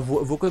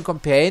Vulcan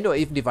campaign or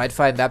even the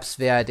Wildfire maps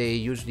where they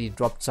usually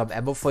dropped some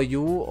ammo for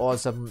you or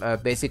some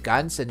basic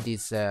guns in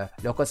these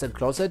lockers and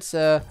closets.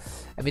 I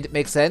mean, it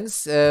makes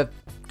sense. The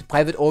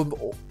private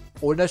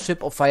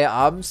ownership of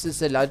firearms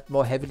is a lot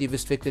more heavily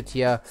restricted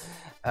here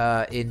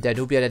in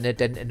Danubia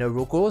than in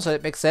Arulco, so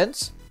it makes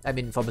sense. I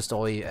mean, from a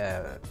story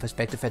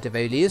perspective at the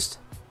very least.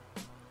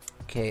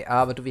 Okay,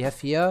 what do we have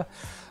here?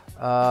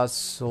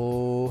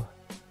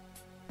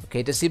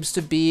 Okay, this seems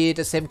to be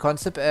the same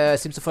concept,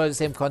 seems to follow the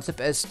same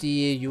concept as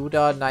the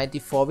Yuda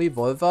 94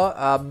 revolver,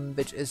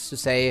 which is to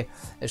say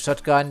a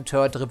shotgun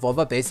turned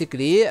revolver,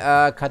 basically.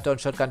 Cut down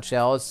shotgun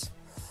shells.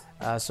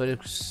 So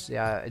it's,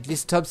 yeah, at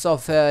least in terms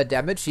of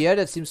damage here,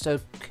 that seems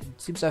to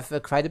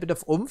have quite a bit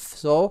of oomph.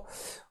 So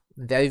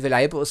very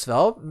reliable as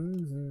well.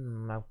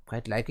 I'm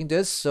quite liking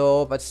this.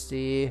 So what's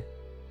the?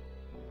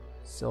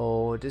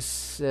 So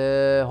this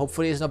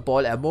hopefully is not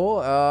ball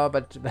ammo,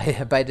 but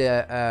by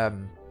the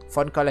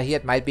font color here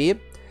it might be.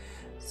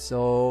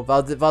 So,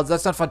 well,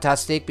 that's not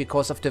fantastic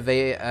because of the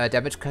way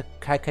damage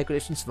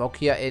calculations work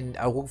here in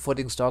Arulco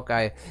floating stock.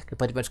 I can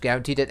pretty much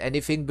guarantee that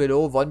anything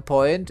below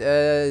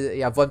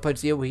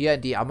 1.0 here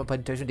in the armor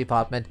penetration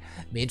department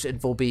means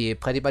it will be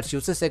pretty much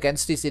useless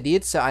against these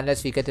elites,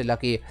 unless we get a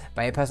lucky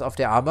bypass of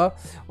the armor,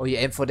 or you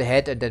aim for the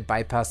head and then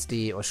bypass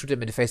or shoot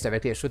them in the face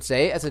directly, I should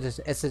say, as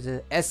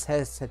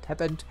has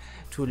happened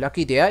to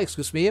Lucky there,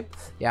 excuse me.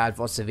 Yeah, it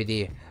was a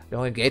really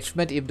long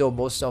engagement, even though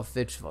most of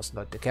which was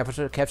not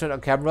captured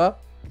on camera.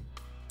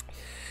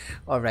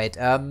 Alright,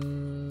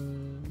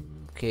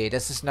 okay,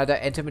 this is another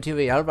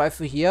anti-material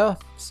rifle here,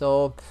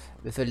 so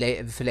with a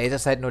laser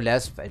sight no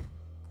less, but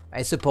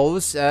I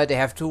suppose they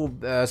have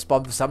to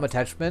spawn with some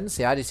attachments.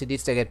 Yeah, these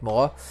elites, they get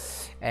more.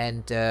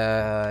 And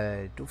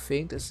I do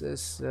think this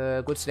is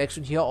a good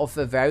selection here of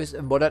various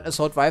modern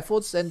assault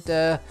rifles. And,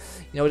 you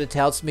know, it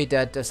tells me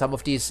that some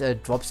of these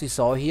drops you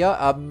saw here,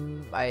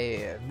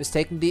 I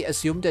mistakenly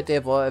assumed that they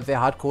were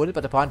hard-coded,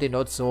 but apparently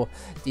not. So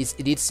these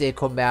elites, they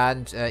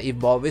command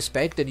even more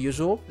respect than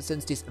usual,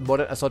 since these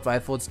modern assault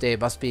rifles, they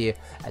must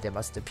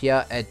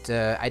appear at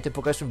item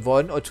progression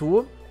 1 or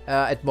 2.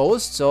 At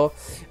most, so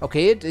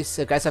okay, these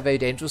guys are very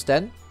dangerous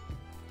then,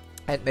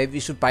 and maybe we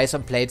should buy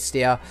some plates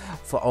there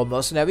for our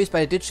mercenaries.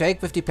 But I did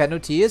check with the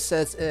penalties,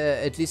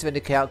 at least when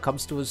it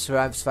comes to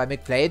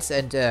ceramic plates,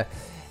 and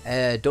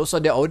those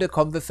on their own, they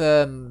come with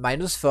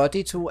minus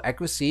 30 to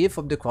accuracy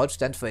from the crouch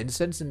stand, for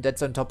instance, and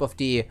that's on top of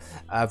the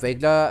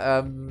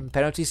regular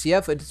penalties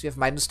here. For instance, we have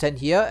minus 10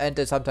 here, and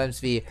sometimes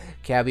we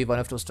carry one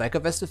of those striker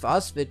vests with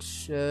us,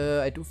 which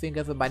I do think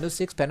have a minus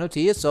 6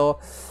 penalty, so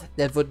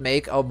that would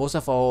make most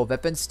of our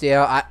weapons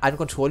there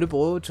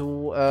uncontrollable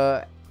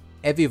to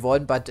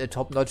everyone but a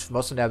top-notch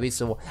mercenary,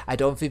 so I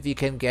don't think we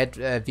can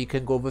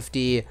go with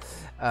the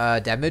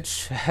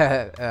damage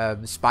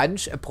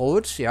sponge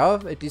approach, yeah,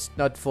 at least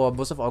not for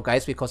most of our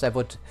guys, because I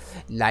would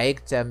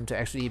like them to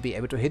actually be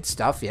able to hit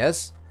stuff,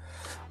 yes.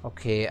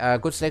 Okay,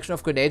 good selection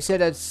of grenades here,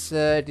 that's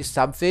at least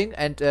something,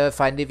 and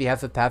finally we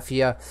have a path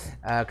here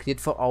cleared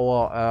for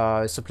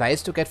our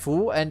supplies to get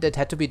through, and it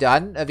had to be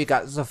done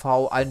regardless of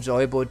how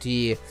enjoyable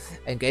the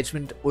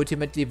engagement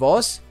ultimately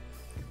was.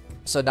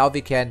 So now we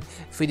can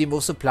freely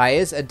move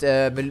supplies and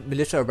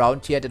militia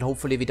around here, and then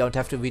hopefully we don't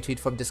have to retreat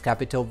from this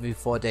capital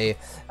before they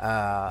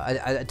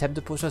attempt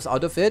to push us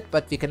out of it.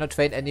 But we cannot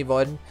train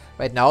anyone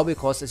right now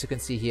because, as you can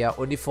see here,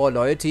 only 4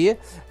 loyalty,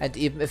 and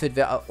even if it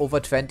were over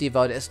 20,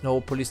 well, there's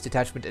no police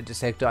detachment in the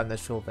sector. I'm not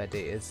sure where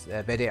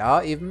they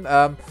are even.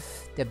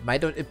 They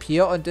might not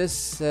appear on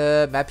this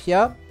map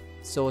here.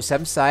 So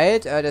Sam's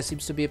side, there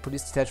seems to be a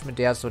police detachment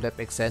there, so that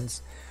makes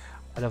sense.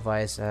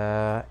 Otherwise,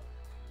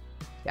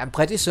 yeah, I'm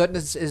pretty certain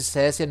it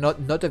says here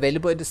not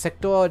available in the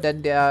sector,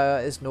 then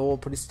there is no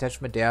police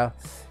detachment there.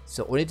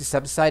 So only the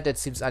Sam side, that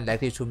seems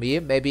unlikely to me.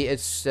 Maybe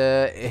it's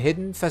a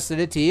hidden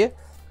facility.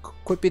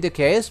 Could be the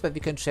case, but we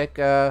can check.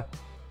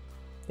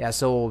 Yeah,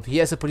 so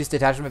here's a police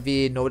detachment.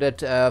 We know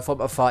that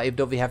from afar, even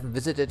though we haven't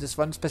visited this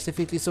one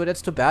specifically, so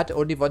that's too bad.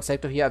 Only one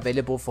sector here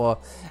available for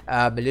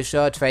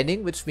militia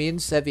training, which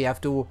means that we have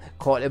to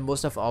call in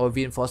most of our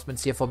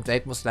reinforcements here from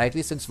Drake, most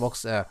likely, since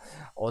Vox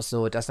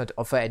also does not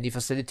offer any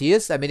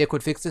facilities. I mean, I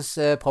could fix this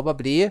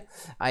probably.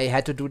 I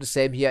had to do the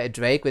same here at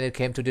Drake when it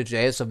came to the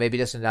jail, so maybe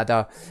there's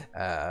another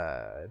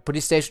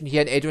police station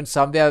here in Adrian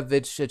somewhere,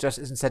 which just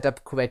isn't set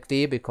up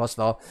correctly, because,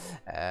 well,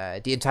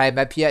 the entire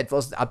map here, it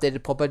wasn't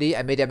updated properly.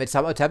 I made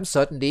some attempts,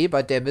 certainly,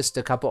 but they missed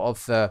a couple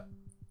of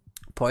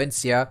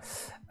points here.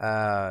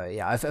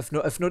 Yeah, I've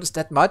noticed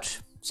that much.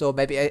 So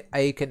maybe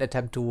I can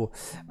attempt to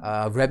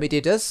remedy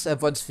this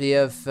once we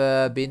have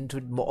been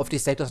to more of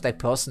these sectors, like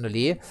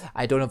personally.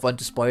 I don't want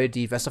to spoil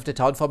the rest of the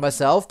town for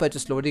myself, but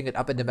just loading it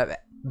up in the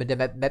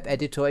map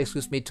editor,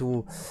 excuse me,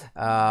 to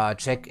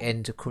check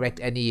and correct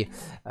any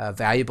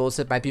variables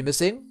that might be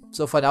missing.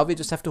 So for now we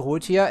just have to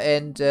hold here,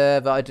 and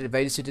well, at the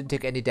very least we didn't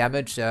take any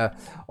damage.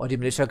 All the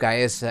militia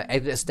guys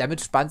acted as damage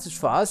sponges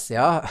for us,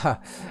 yeah,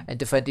 and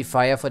the friendly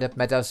fire for that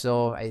matter.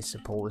 So I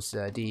suppose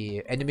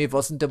the enemy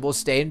wasn't the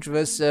most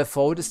dangerous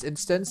foe this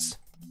instance.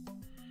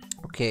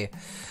 Okay.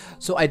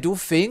 So I do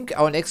think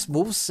our next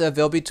moves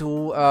will be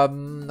to,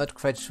 not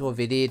quite sure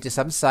really, the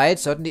Sam side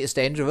certainly is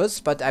dangerous,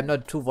 but I'm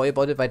not too worried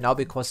about it right now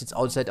because it's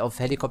outside of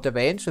helicopter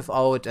range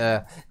without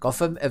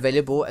Gotham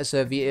available as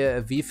a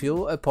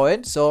refuel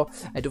point. So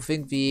I do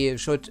think we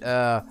should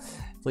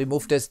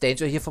remove this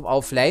danger here from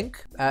our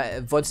flank.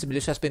 Once the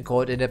militia has been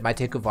called in, it might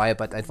take a while,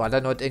 but I'd rather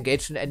not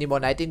engage in any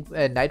more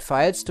night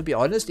fights, to be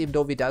honest, even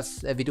though we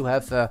do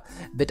have a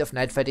bit of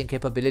night fighting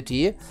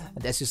capability.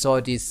 And as you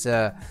saw, these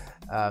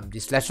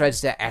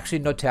flashlights, they're actually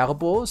not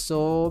terrible,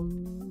 so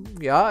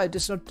yeah,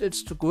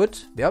 it's too good.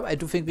 Yeah, I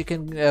do think we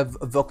can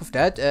work with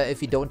that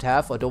if we don't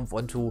have or don't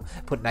want to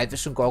put night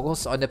vision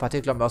goggles on a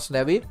particular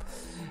mercenary.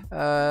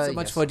 So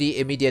much for the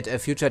immediate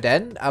future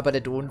then, but I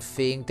don't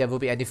think there will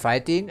be any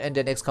fighting in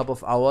the next couple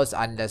of hours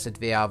unless it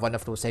were one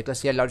of those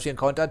sectors here launching a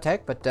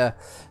counterattack, but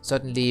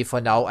certainly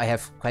for now I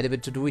have quite a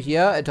bit to do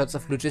here in terms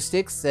of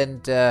logistics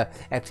and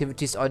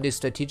activities on the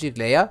strategic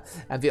layer,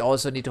 and we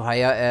also need to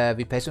hire a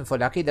replacement for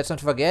Lucky, let's not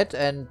forget,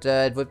 and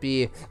it would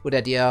be a good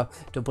idea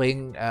to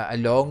bring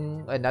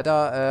along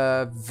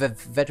another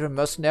veteran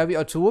mercenary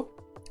or two.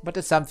 But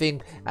it's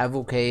something I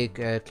will take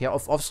care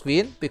of off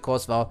screen,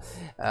 because, well,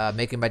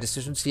 making my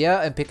decisions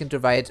here and picking the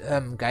right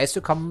guys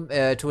to come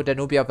to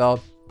Danubia, well,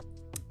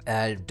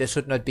 there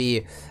should not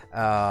be,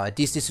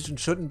 these decisions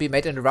shouldn't be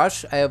made in a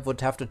rush. I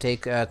would have to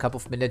take a couple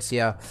of minutes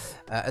here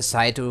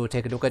aside to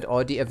take a look at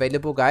all the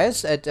available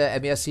guys at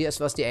MERC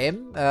as well as the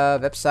AIM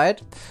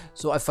website.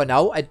 So for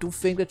now, I do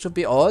think that should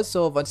be all.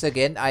 So once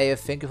again, I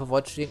thank you for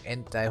watching,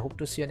 and I hope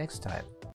to see you next time.